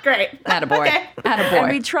 yeah. Great. Attaboy. Okay. Attaboy. And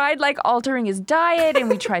we tried like altering his diet, and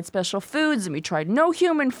we tried special foods, and we tried no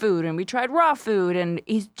human food, and we tried raw food, and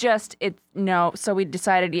so we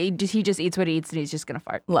decided he just eats what he eats, and he's just gonna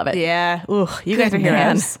fart. Love it. Yeah. Ooh, you guys are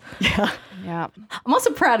heroes. Yeah. Yeah. I'm also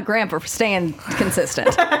proud of Grandpa for staying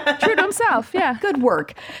consistent. True to himself, yeah. Good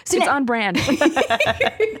work. So it's on brand.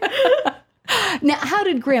 Now, how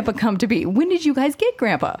did Grandpa come to be? When did you guys get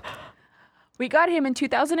Grandpa? We got him in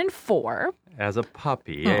 2004. As a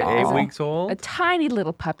puppy, 8 weeks old. A tiny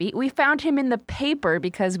little puppy. We found him in the paper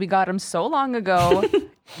because we got him so long ago.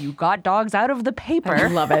 You got dogs out of the paper. I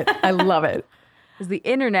love it. I love it. Because the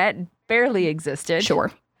internet barely existed.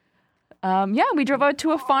 Sure. We drove out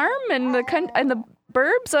to a farm in the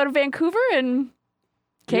burbs out of Vancouver and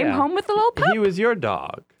came home with a little pup. He was your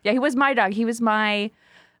dog. Yeah, he was my dog. He was my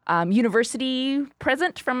university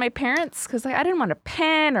present from my parents because I didn't want a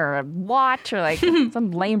pen or a watch or like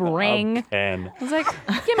some lame ring. A pen. I was like,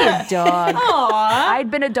 give me a dog. Aww.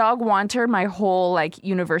 I'd been a dog wanter my whole like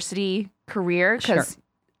university career because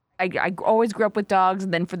I always grew up with dogs,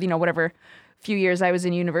 and then for whatever few years I was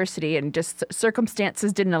in university and just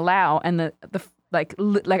circumstances didn't allow, and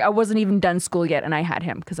I wasn't even done school yet, and I had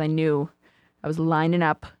him because I knew I was lining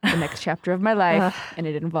up the next chapter of my life, and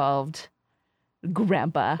it involved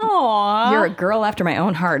Grandpa. Aww. You're a girl after my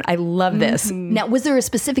own heart. I love this. Mm-hmm. Now, was there a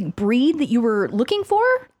specific breed that you were looking for?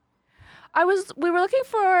 We were looking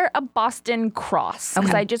for a Boston Cross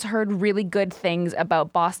because I just heard really good things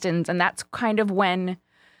about Bostons, and that's kind of when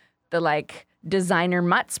the like designer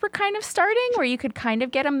mutts were kind of starting, where you could kind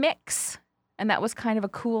of get a mix, and that was kind of a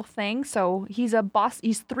cool thing. So he's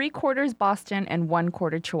 3/4 Boston and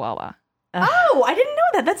 1/4 Chihuahua. Oh, I didn't know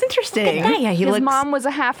that. That's interesting. Yeah, his mom was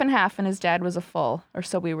a half and half, and his dad was a full, or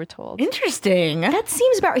so we were told. Interesting. That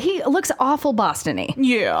seems about. He looks awful Boston-y.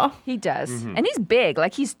 Yeah, he does, and he's big.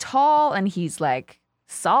 Like he's tall, and he's like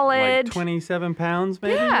solid. Like 27 pounds,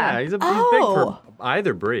 maybe. Yeah. He's big for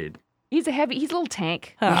either breed. He's a little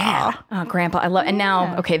tank. Yeah. Oh, Grandpa, I love. And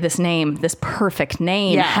now, this name, this perfect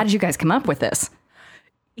name. Yeah. How did you guys come up with this?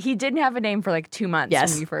 He didn't have a name for like 2 months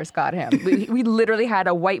when we first got him. We literally had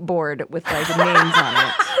a whiteboard with like names on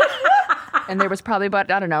it. And there was probably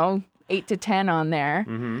about, 8 to 10 on there.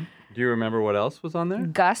 Mm-hmm. Do you remember what else was on there?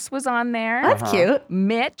 Gus was on there. That's cute.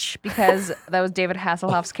 Mitch, because that was David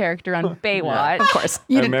Hasselhoff's character on Baywatch. Yeah. Of course.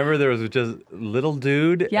 I remember there was just little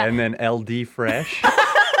dude and then LD Fresh.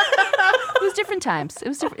 It was different times. It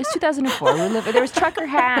was 2004. There was trucker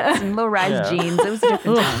hats and low-rise jeans. It was a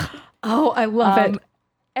different time. Oh, I love it.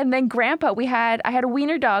 And then Grandpa, I had a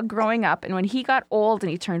wiener dog growing up, and when he got old and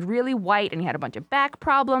he turned really white and he had a bunch of back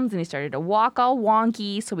problems and he started to walk all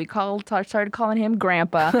wonky, so we started calling him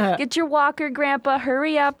Grandpa. Get your walker, Grandpa.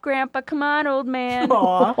 Hurry up, Grandpa. Come on, old man.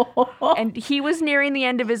 Aww. And he was nearing the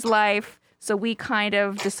end of his life, so we kind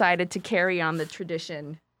of decided to carry on the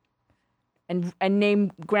tradition and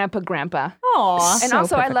name Grandpa. Aww. And So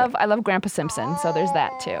also perfect. I love Grandpa Simpson, so there's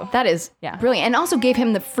that too. That is brilliant. And also gave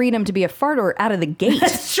him the freedom to be a farter out of the gate.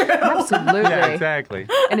 That's true. Absolutely. Yeah, exactly.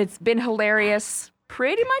 And it's been hilarious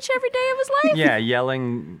pretty much every day of his life. Yeah,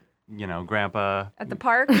 yelling, Grandpa. At the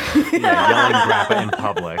park. Yeah, yelling Grandpa in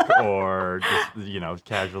public, or just,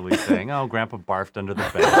 casually saying, "Oh, Grandpa barfed under the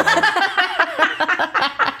bed."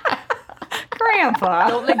 Grandpa.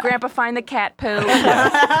 Don't let Grandpa find the cat poo.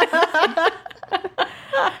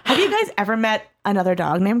 Have you guys ever met another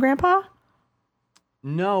dog named Grandpa?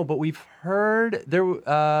 No, but we've heard there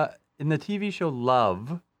in the TV show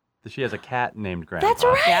Love that she has a cat named Grandpa. That's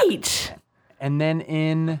right. And then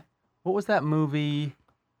in what was that movie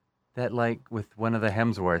that with one of the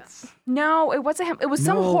Hemsworths? No, it wasn't him. It was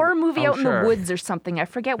some horror movie out in the woods or something. I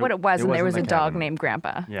forget what it was, and there was a dog named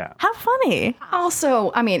Grandpa. Yeah. How funny.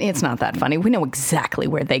 Also, it's not that funny. We know exactly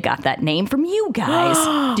where they got that name from you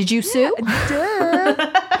guys. Did you sue? Duh.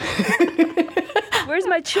 Where's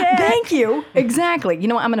my check? Thank you. Exactly. You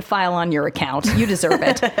know what? I'm going to file on your account. You deserve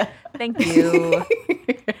it. Thank you.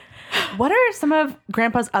 What are some of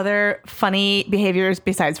Grandpa's other funny behaviors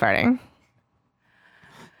besides farting?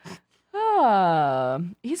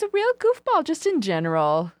 He's a real goofball just in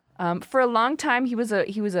general. For a long time, he was a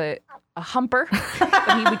humper.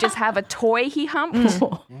 But he would just have a toy he humped.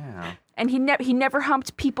 Yeah. And he never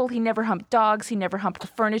humped people. He never humped dogs. He never humped the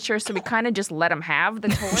furniture. So we kind of just let him have the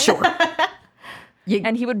toy. Sure.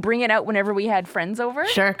 And he would bring it out whenever we had friends over.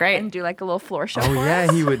 Sure, great. And do like a little floor show. Oh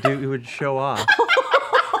yeah, he would show off.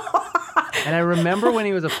 And I remember when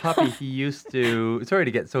he was a puppy, he used to. Sorry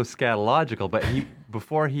to get so scatological, but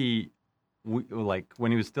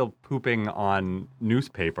when he was still pooping on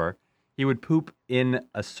newspaper, he would poop in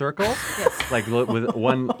a circle, with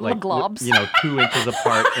one globs, 2 inches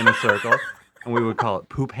apart in a circle, and we would call it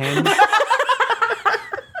poop hen.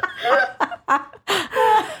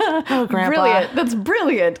 Oh, Grandpa. Brilliant. That's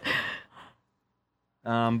brilliant.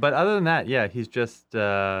 But other than that, yeah, he's just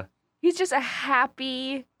he's just a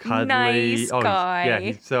happy, cuddly, nice guy.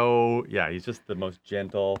 He's just the most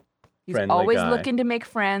gentle He's friendly always guy. looking to make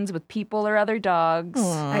friends with people or other dogs.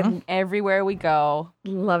 And everywhere we go.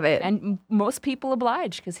 Love it. And most people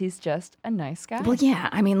oblige because he's just a nice guy. Well, yeah.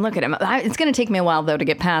 I mean, look at him. It's going to take me a while, though, to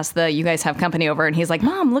get past the you guys have company over. And he's like,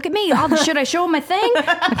 Mom, look at me. Should I show him my thing?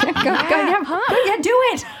 Okay, go, yeah, do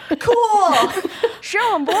it. Cool.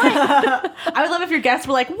 Show him, boy. I would love if your guests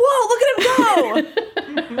were like, whoa, look at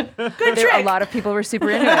him go. Good trick. A lot of people were super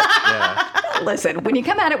into it. Yeah. Listen, when you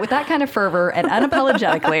come at it with that kind of fervor and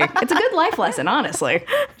unapologetically, it's a good life lesson, honestly.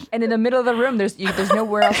 And in the middle of the room, there's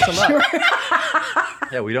nowhere else to look.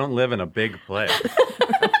 Yeah, we don't live in a big place.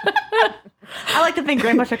 I like to think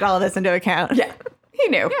Grandpa took all of this into account. Yeah, he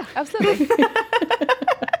knew. Yeah, absolutely.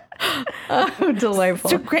 Oh,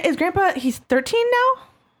 delightful. So is Grandpa, he's 13 now?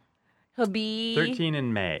 He'll be 13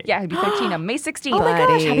 in May. Yeah, he'll be 13 on May 16th. Oh my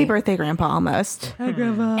gosh, happy birthday, Grandpa, almost. Hi,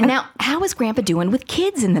 Grandpa. And now, how is Grandpa doing with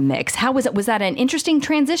kids in the mix? How was it? Was that an interesting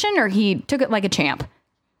transition, or he took it like a champ?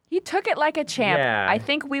 He took it like a champ. Yeah. I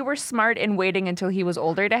think we were smart in waiting until he was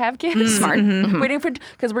older to have kids. Smart. Mm-hmm. Waiting for,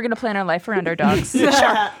 because we're going to plan our life around our dogs.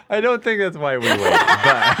 I don't think that's why we waited,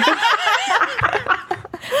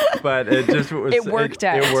 but it just was. It worked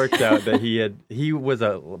out. It worked out that he was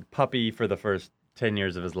a puppy for the first 10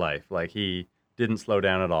 years of his life. Like, he didn't slow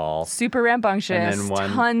down at all. Super rambunctious, And then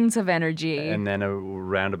tons of energy. And then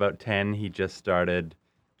around about 10, he just started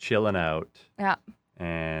chilling out. Yeah.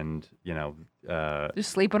 And,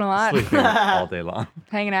 Just sleeping a lot. sleeping all day long.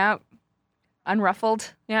 Hanging out.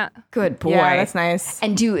 Unruffled. Yeah. Good boy. Yeah, that's nice.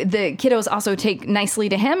 And do the kiddos also take nicely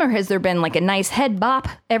to him, or has there been like a nice head bop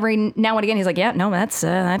every now and again? He's like, yeah, no,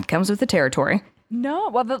 that comes with the territory. No,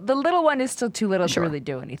 well, the little one is still too little to really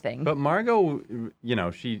do anything. But Margot,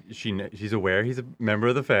 she's aware he's a member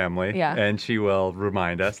of the family. Yeah. And she will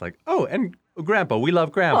remind us, like, oh, and Grandpa, we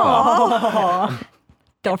love Grandpa. Aww.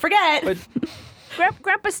 Don't forget. But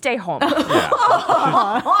Grandpa, stay home.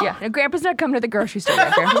 yeah. Yeah, and Grandpa's not coming to the grocery store.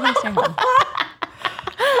 Grandpa's going to stay home.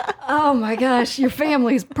 Oh my gosh, your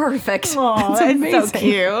family's perfect. Aww, that's amazing. So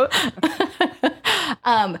cute.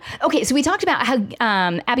 Okay, so we talked about how,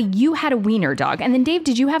 Abby, you had a wiener dog. And then, Dave,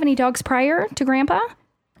 did you have any dogs prior to Grandpa?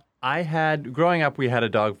 Growing up, we had a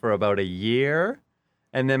dog for about a year.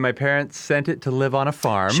 And then my parents sent it to live on a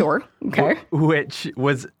farm. Sure. Okay. Which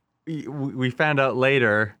was, we found out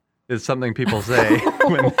later, is something people say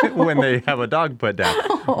when they have a dog put down.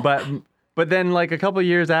 But then, like, a couple of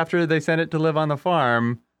years after they sent it to live on the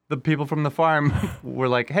farm, the people from the farm were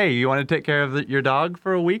like, hey, you want to take care of your dog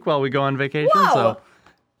for a week while we go on vacation? Whoa.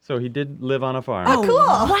 So he did live on a farm. Oh, cool.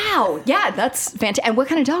 Wow. Yeah, that's fantastic. And what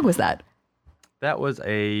kind of dog was that? That was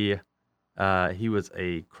he was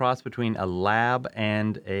a cross between a lab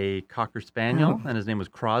and a Cocker Spaniel, and his name was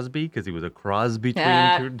Crosby because he was a cross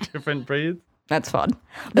between two different breeds. That's fun.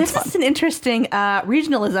 This is an interesting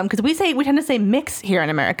regionalism because we tend to say mix here in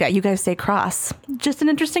America. You guys say cross. Just an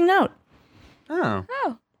interesting note. Oh,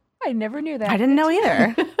 I never knew that. I didn't know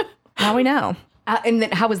either. Now we know. And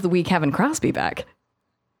then how was the week having Crosby back?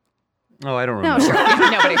 Oh, I don't remember. No,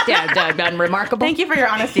 sure. Nobody. Yeah, done remarkable. Thank you for your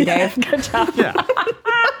honesty, Dave. Good job. Yeah.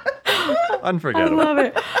 Unforgettable. I love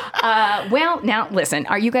it. Well, now listen.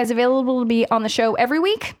 Are you guys available to be on the show every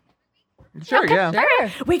week? Sure. Okay, Yeah. Sure.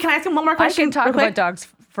 Wait, can I ask him one more question? I can talk real quick? about dogs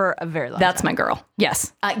for a very long That's time. my girl.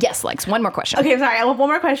 Yes. Yes, Lex. One more question. Okay, sorry. I have one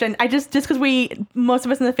more question. I just because most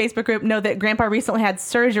of us in the Facebook group know that Grandpa recently had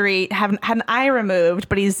surgery, had an eye removed,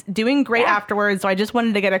 but he's doing great afterwards. So I just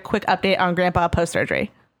wanted to get a quick update on Grandpa post surgery.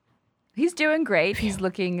 He's doing great. He's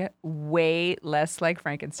looking way less like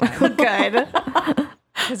Frankenstein. Good.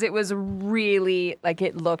 Because it was really, like,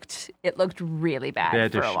 it looked really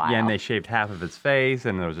bad for a while. Yeah, and they shaved half of his face,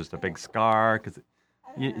 and there was just a big scar. Because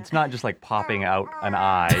it's not just like popping out an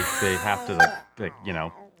eye. They have to,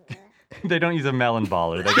 they don't use a melon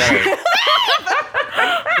baller.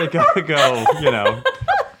 They gotta go,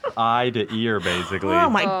 eye to ear, basically. Oh,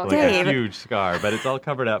 my like Dave. a huge scar. But it's all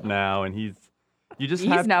covered up now, and he's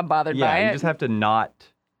not bothered by it. You just have to not,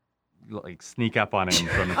 like, sneak up on him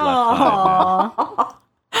from his left side.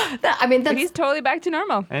 But he's totally back to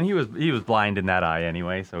normal. And he was blind in that eye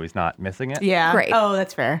anyway, so he's not missing it. Yeah. Great. Oh,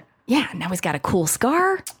 that's fair. Yeah. Now he's got a cool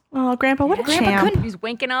scar. Oh, Grandpa, what a champ. He's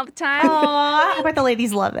winking all the time. Aw, I bet the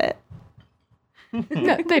ladies love it.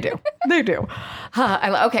 No, they do. They do.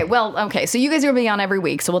 Okay. So you guys are going to be on every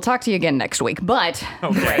week. So we'll talk to you again next week. But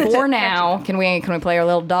for now, can we play our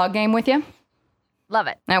little dog game with you? Love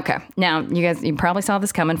it. Okay. Now, you probably saw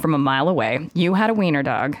this coming from a mile away. You had a wiener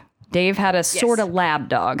dog. Dave had a sort of lab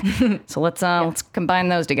dog. So let's combine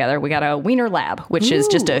those together. We got a wiener lab, which is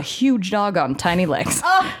just a huge dog on tiny legs.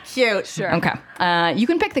 Oh, cute. Sure. Okay. You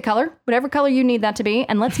can pick the color, whatever color you need that to be,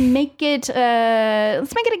 and let's make it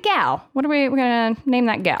a gal. What are we're gonna name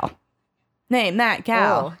that gal? Name that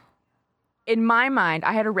cow. Oh. In my mind,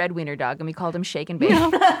 I had a red wiener dog, and we called him Shake and Bake.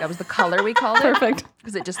 That was the color we called it. Perfect.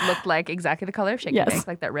 Because it just looked like exactly the color of Shake Yes. and Bake,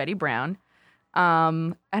 like that reddy brown.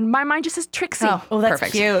 And my mind just says Trixie. Oh, that's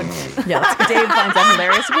perfect. cute. Yeah, Dave finds that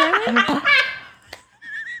hilarious, apparently.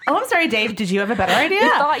 Oh, I'm sorry, Dave. Did you have a better idea? You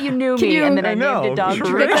thought you knew me, and then I named a dog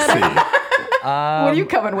Trixie. What are you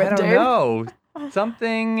coming with, I don't Dave? know.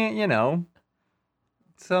 Something,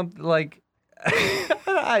 something like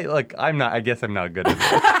I guess I'm not good at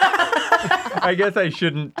this. I guess I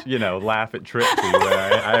shouldn't, laugh at Trixie when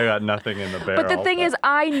I got nothing in the barrel. But the thing is,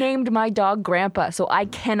 I named my dog Grandpa, so I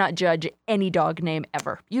cannot judge any dog name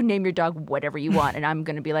ever. You name your dog whatever you want, and I'm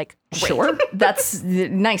going to be like, great. Sure, that's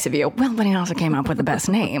nice of you. Well, but he also came up with the best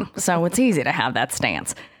name, so it's easy to have that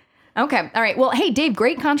stance. Okay, all right. Well, hey, Dave,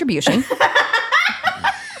 great contribution.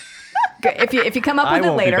 If you come up with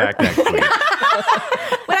it later. I won't be back next week.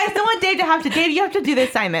 But I still want Dave to have to. Dave, you have to do the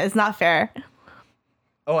assignment. It's not fair.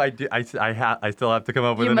 Oh, I do. I still have to come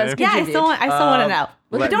up with You a must name. Yeah, I still want to know.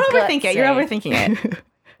 let- Don't overthink it. You're overthinking it.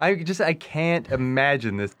 I can't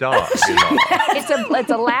imagine this dog. It's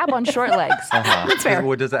a lab on short legs. That's fair.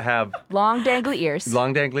 What does it have? Long dangly ears.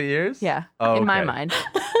 Long dangly ears? Yeah, Oh, in my okay. mind.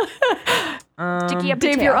 Sticky up the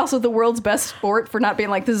Dave, tail. you're also the world's best sport for not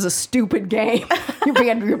being like, this is a stupid game. You're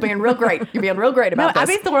being real great. You're being real great about No,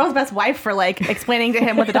 this. Abby's the world's best wife for explaining to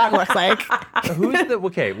him what the dog looks like.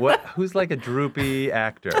 Who's like a droopy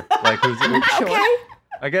actor? Like who's Okay.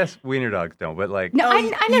 I guess wiener dogs don't, but like No, I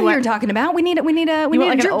know who you're talking about. We need a You want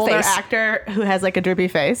like an droop older face. actor who has like a droopy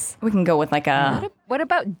face? We can go with like a. What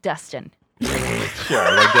about Dustin? sure,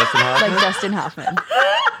 like Dustin Hoffman. Like Dustin Hoffman.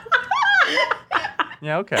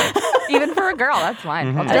 Yeah, okay. Even for a girl, that's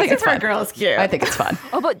fine. I'll I take think it. it's fun. Girl is cute. I think it's fun.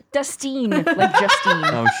 Oh, but Dustine, like Justine.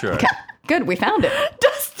 Oh, sure. Okay, good. We found it.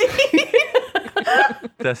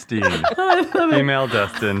 Dustine. Female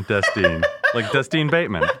Dustin, Dustine. Like Dustine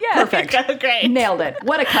Bateman. Yeah, Perfect. Great. Nailed it.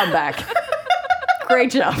 What a comeback. Great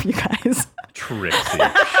job, you guys. Trixie.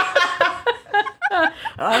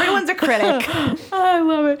 Everyone's a critic. I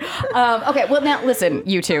love it. Okay, well, now listen,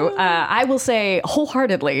 you two. I will say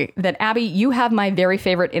wholeheartedly that Abby, you have my very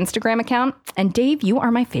favorite Instagram account, and Dave, you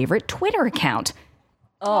are my favorite Twitter account.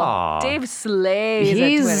 Oh, Dave slays.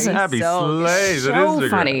 He's at Twitter. Abby slays at so Instagram.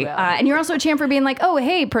 funny. And you're also a champ for being like, oh,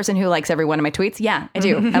 hey, person who likes every one of my tweets. Yeah, I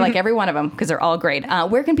do. I like every one of them because they're all great.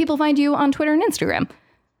 Where can people find you on Twitter and Instagram?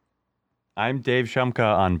 I'm Dave Shumka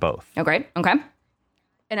on both. Oh, great. Okay.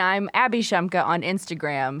 And I'm Abby Shumka on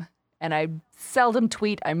Instagram, and I seldom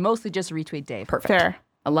tweet. I mostly just retweet Dave. Perfect. Fair.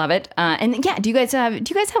 I love it. And yeah, do you guys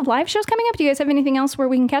have live shows coming up? Do you guys have anything else where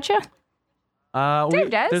we can catch you? Dave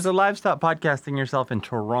does. There's a live Stop Podcasting Yourself in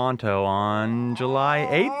Toronto on July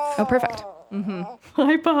 8th. Oh, perfect. Mm-hmm.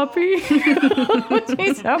 Hi, Poppy.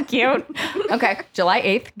 She's so cute. Okay, July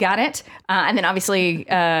 8th. Got it. And then obviously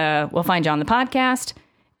we'll find you on the podcast.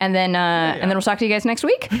 And then and then we'll talk to you guys next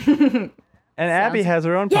week. And Abby has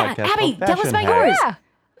her own Yeah, podcast. Abby, called tell us Fashion about yours. Hags.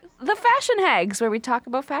 Yeah, the Fashion Hags, where we talk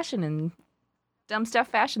about fashion and dumb stuff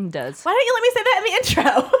fashion does. Why don't you let me say that in the intro?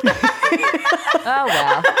 Oh,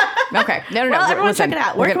 well. Okay. No. Well, everyone Listen, check it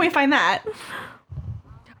out. Where we're can we find that?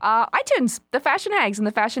 iTunes, the Fashion Hags, and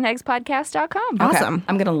the fashionhagspodcast.com. Okay. Awesome.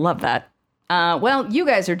 I'm going to love that. Well, you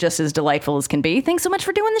guys are just as delightful as can be. Thanks so much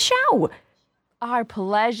for doing the show. Our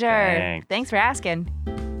pleasure. Thanks for asking.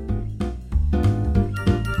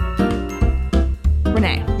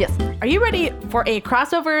 Renee. Yes. Are you ready for a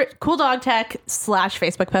crossover Cool Dog Tech /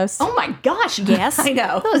 Facebook post? Oh my gosh, yes. I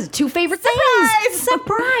know. Those are two favorite things.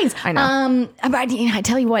 Surprise. I know. But I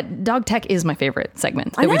tell you what, Dog Tech is my favorite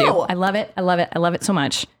segment that I we do. know. I love it. I love it. I love it so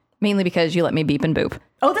much. Mainly because you let me beep and boop.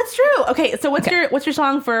 Oh, that's true. Okay, so what's your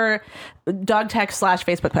song for Dog Tech /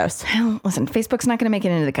 Facebook post? Well, listen, Facebook's not going to make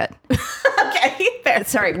it into the cut. Okay, fair.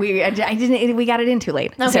 Sorry, we got it in too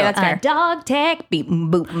late. Okay, that's fair. Dog Tech, beep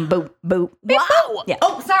and boop and boop boop. Beep, Wow. boop. Yeah.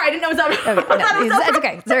 Oh, sorry, I didn't know it was over. Okay, no, it's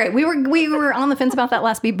okay. It's all right. We were on the fence about that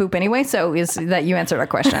last beep boop anyway, so is that you answered our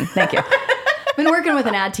question. Thank you. Been working with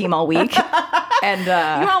an ad team all week, and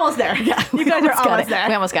You're almost there. Yeah, you guys are almost there.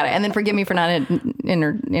 We almost got it. And then forgive me for not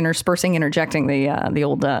interjecting the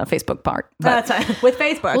old Facebook part. But That's fine. With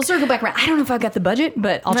Facebook. we'll circle back around. I don't know if I've got the budget,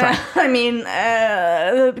 but I'll try. I mean,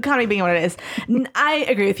 the economy being what it is, I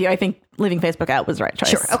agree with you. I think leaving Facebook out was the right choice.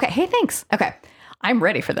 Sure. Okay. Hey, thanks. Okay. I'm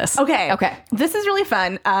ready for this. Okay. Okay. This is really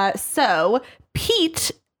fun. So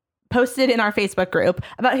Pete posted in our Facebook group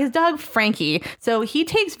about his dog, Frankie. So he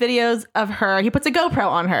takes videos of her. He puts a GoPro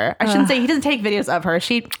on her. I shouldn't say he doesn't take videos of her.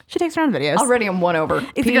 She takes her own videos. Already I'm won over.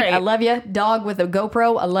 It's Pete, great. I love you. Dog with a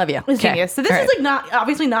GoPro. I love you. It's genius. So this is like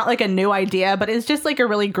obviously not like a new idea, but it's just like a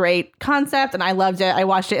really great concept. And I loved it. I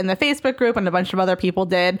watched it in the Facebook group and a bunch of other people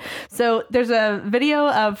did. So there's a video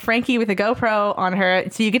of Frankie with a GoPro on her.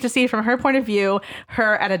 So you get to see from her point of view,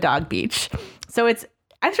 her at a dog beach. So it's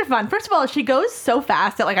extra fun. First of all, she goes so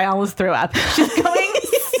fast that like I almost threw up. She's going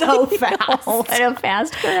so fast. What a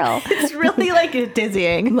fast girl. It's really like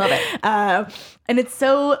dizzying. Love it. And it's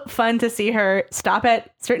so fun to see her stop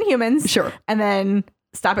at certain humans. Sure. And then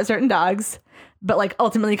stop at certain dogs, but like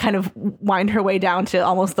ultimately kind of wind her way down to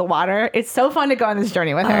almost the water. It's so fun to go on this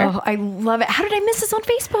journey with her. Oh, I love it. How did I miss this on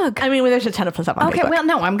Facebook? I mean, there's a ton of stuff on Facebook. Okay, well,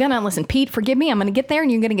 no, I'm going to listen. Pete, forgive me. I'm going to get there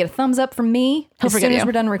and you're going to get a thumbs up from me as soon as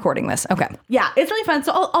we're done recording this. Okay. Yeah, it's really fun.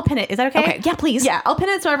 So I'll pin it. Is that okay? Okay. Yeah, please. Yeah, I'll pin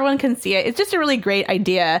it so everyone can see it. It's just a really great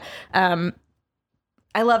idea.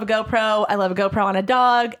 I love a GoPro. I love a GoPro on a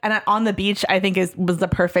dog, and on the beach, I think was the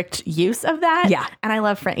perfect use of that. Yeah. And I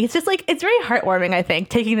love Frankie. It's just like, it's very heartwarming, I think,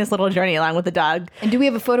 taking this little journey along with the dog. And do we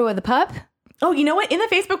have a photo of the pup? Oh, you know what? In the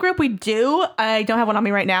Facebook group, we do. I don't have one on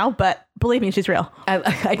me right now, but believe me, she's real.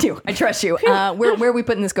 I do. I trust you. Where are we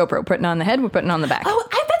putting this GoPro? Putting it on the head? We're putting it on the back? Oh,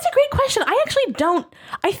 that's a great question. I actually don't.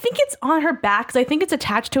 I think it's on her back because I think it's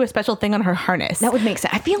attached to a special thing on her harness. That would make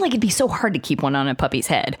sense. I feel like it'd be so hard to keep one on a puppy's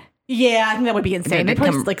head. Yeah, I think that would be insane. They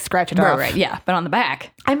probably like scratch it off. Right, yeah. But on the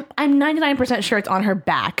back. I'm 99% sure it's on her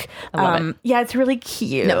back. I love it. Yeah, it's really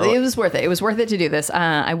cute. No, it was worth it. It was worth it to do this.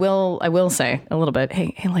 I will say a little bit.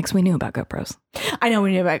 Hey, Lex, we knew about GoPros. I know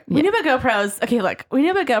we knew about GoPros. Okay, look, we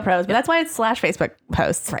knew about GoPros, but that's why it's /Facebook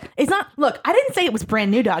posts. Right. It's not. Look, I didn't say it was brand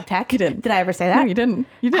new dog tech. You didn't. Did I ever say that? No, you didn't.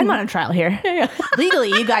 I'm not on trial here. Yeah. Legally,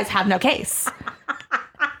 you guys have no case.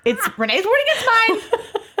 It's Renee's word against mine.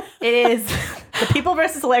 It is the people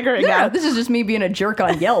versus Allegra Ringo. Yeah, this is just me being a jerk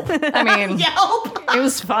on Yelp. I mean, Yelp. It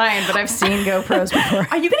was fine, but I've seen GoPros before.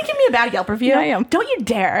 Are you going to give me a bad Yelp review? Yeah, I am. Don't you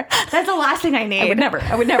dare. That's the last thing I need. I would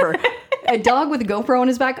never. A dog with a GoPro on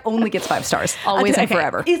his back only gets 5 stars. Always and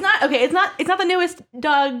forever. It's not the newest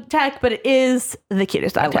dog tech, but it is the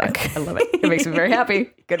cutest dog tech. I love it. It makes me very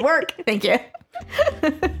happy. Good work. Thank you.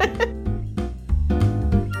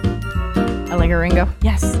 Allegra Ringo.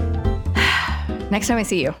 Yes. Next time I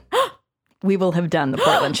see you, we will have done the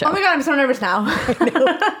Portland show. Oh my God, I'm so nervous now.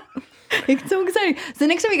 It's so exciting. So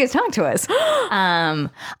next time you guys talk to us, I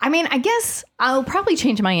mean, I guess I'll probably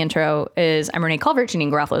change my intro as I'm Renee Culvert,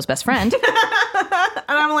 Janine Garofalo's best friend. And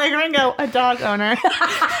I'm Allegra Ringo, a dog owner.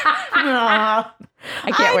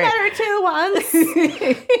 I can't wait. I met her too once.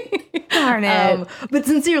 Darn it. But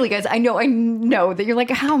sincerely, guys, I know that you're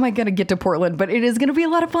like, how am I going to get to Portland? But it is going to be a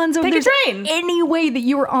lot of fun. So take if a there's train. Any way that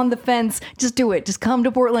you are on the fence, just do it. Just come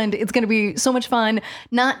to Portland. It's going to be so much fun.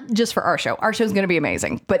 Not just for our show. Our show is going to be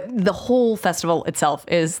amazing. But the whole festival itself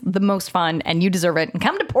is the most fun, and you deserve it. And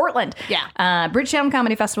come to Portland. Yeah. Bridgetown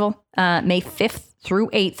Comedy Festival, May 5th through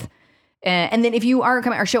 8th. And then if you are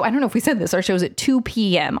coming, our show, I don't know if we said this, our show is at 2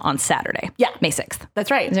 p.m. on Saturday. Yeah. May 6th.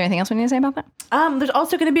 That's right. Is there anything else we need to say about that? There's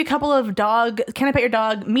also going to be a couple of Can I Pet Your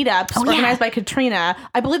Dog meetups organized by Katrina.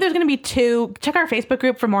 I believe there's going to be 2. Check our Facebook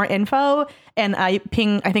group for more info. And I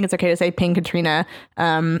think it's okay to say ping Katrina.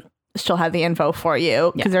 She'll have the info for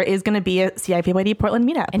you because there is going to be a CIPYD Portland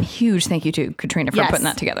meetup. And huge thank you to Katrina for putting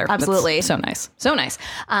that together. Absolutely. That's so nice. So nice.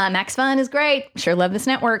 Max Fun is great. Sure love this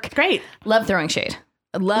network. Great. Love Throwing Shade.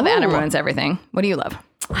 Love Adam Ruins Everything. What do you love?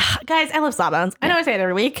 Guys, I love Sawbones. I know I say it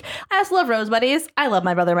every week. I also love Rose Buddies. I love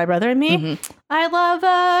My Brother and Me. Mm-hmm. I love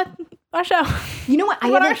our show. You know what? I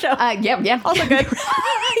love our show. Yeah. Also good.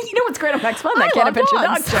 You know what's great on Max Fun? That Can't Pet Your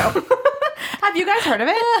Dog show. Have you guys heard of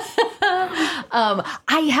it?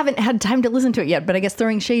 I haven't had time to listen to it yet, but I guess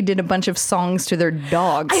Throwing Shade did a bunch of songs to their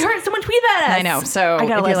dogs. I heard someone tweet that. I know. So I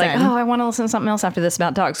gotta if you're like, listen. I want to listen to something else after this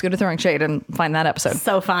about dogs, go to Throwing Shade and find that episode.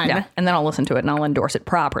 So fun. Yeah. And then I'll listen to it and I'll endorse it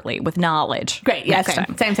properly with knowledge. Great. Yeah, next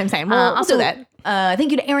time. Same. We'll do that.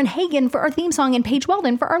 Thank you to Aaron Hagen for our theme song and Paige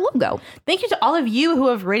Weldon for our logo. Thank you to all of you who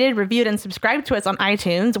have rated, reviewed, and subscribed to us on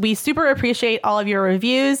iTunes. We super appreciate all of your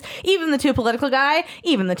reviews, even the too political guy,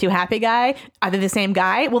 even the too happy guy. Are they the same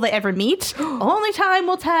guy? Will they ever meet? Only time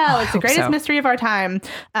will tell. It's the greatest mystery of our time.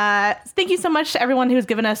 Thank you so much to everyone who's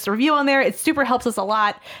given us a review on there. It super helps us a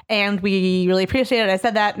lot, and we really appreciate it. I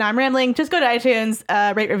said that. Now I'm rambling. Just go to iTunes,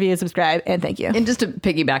 rate, review, subscribe, and thank you. And just to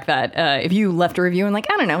piggyback that, if you left a review and I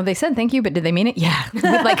don't know, they said thank you, but did they mean it? Yeah. With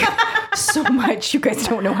so much. You guys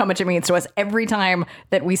don't know how much it means to us. Every time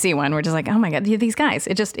that we see one, we're just like, oh my God, these guys.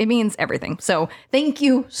 It means everything. So thank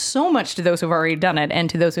you so much to those who've already done it and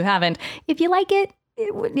to those who haven't. If you like it,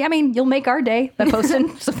 I mean, you'll make our day by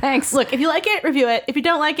posting, so thanks. Look, if you like it, review it. If you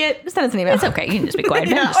don't like it, just send us an email. It's okay. You can just be quiet.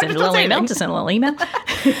 Just send a little email. Just send a little email.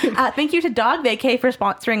 Thank you to Dog Vacay for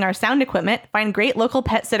sponsoring our sound equipment. Find great local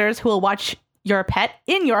pet sitters who will watch your pet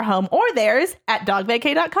in your home or theirs at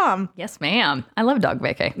dogvacay.com. Yes, ma'am. I love Dog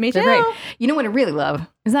Vacay. Me too. They're great. You know what I really love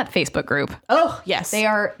is that Facebook group. Oh, yes. They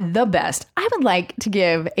are the best. I would like to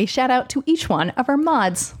give a shout out to each one of our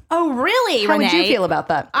mods. Oh, really, How Renee? would you feel about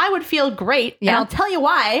that? I would feel great. Yeah. And I'll tell you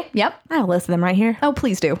why. Yep. I have a list of them right here. Oh,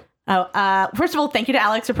 please do. Oh, first of all, thank you to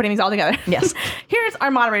Alex for putting these all together. Yes. Here's our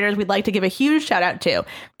moderators we'd like to give a huge shout out to.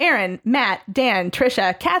 Aaron, Matt, Dan,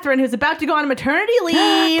 Trisha, Catherine, who's about to go on maternity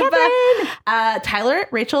leave. Tyler,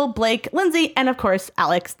 Rachel, Blake, Lindsay, and of course,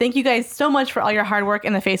 Alex. Thank you guys so much for all your hard work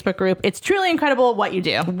in the Facebook group. It's truly incredible what you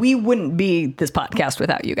do. We wouldn't be this podcast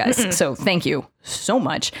without you guys. So thank you so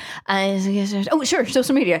much. Oh, sure.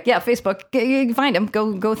 Social media. Yeah, Facebook. You can find them.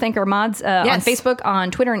 Go thank our mods on Facebook, on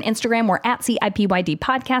Twitter, and Instagram. We're at CIPYD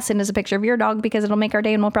Podcast. Send us a picture of your dog because it'll make our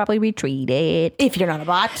day and we'll probably retweet it. If you're not a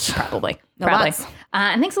bot. Probably. No Probably. bots.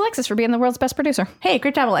 And thanks, Alexis, for being the world's best producer. Hey,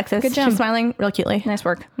 great job, Alexis. Good job. She's smiling real cutely. Nice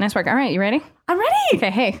work. Nice work. All right, you ready? I'm ready. Okay,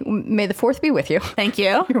 hey, may the 4th be with you. Thank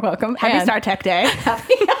you. You're welcome. Happy And Star Tech Day.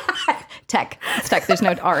 Tech. It's tech. There's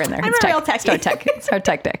no R in there. I'm It's a tech. real techie. Star Tech. Star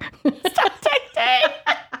Tech Day. Star Tech Day.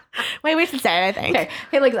 Wait, we should say it, I think. Okay.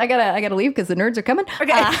 Hey, like I gotta leave because the nerds are coming.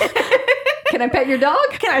 Okay. Can I pet your dog?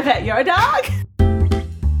 Can I pet your dog?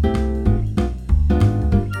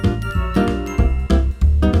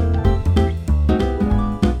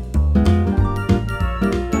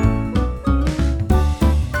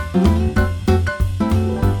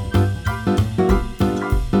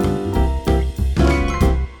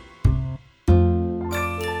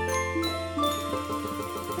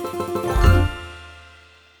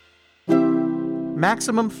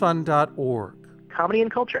 MaximumFun.org. Comedy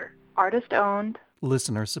and culture. Artist owned.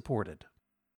 Listener supported.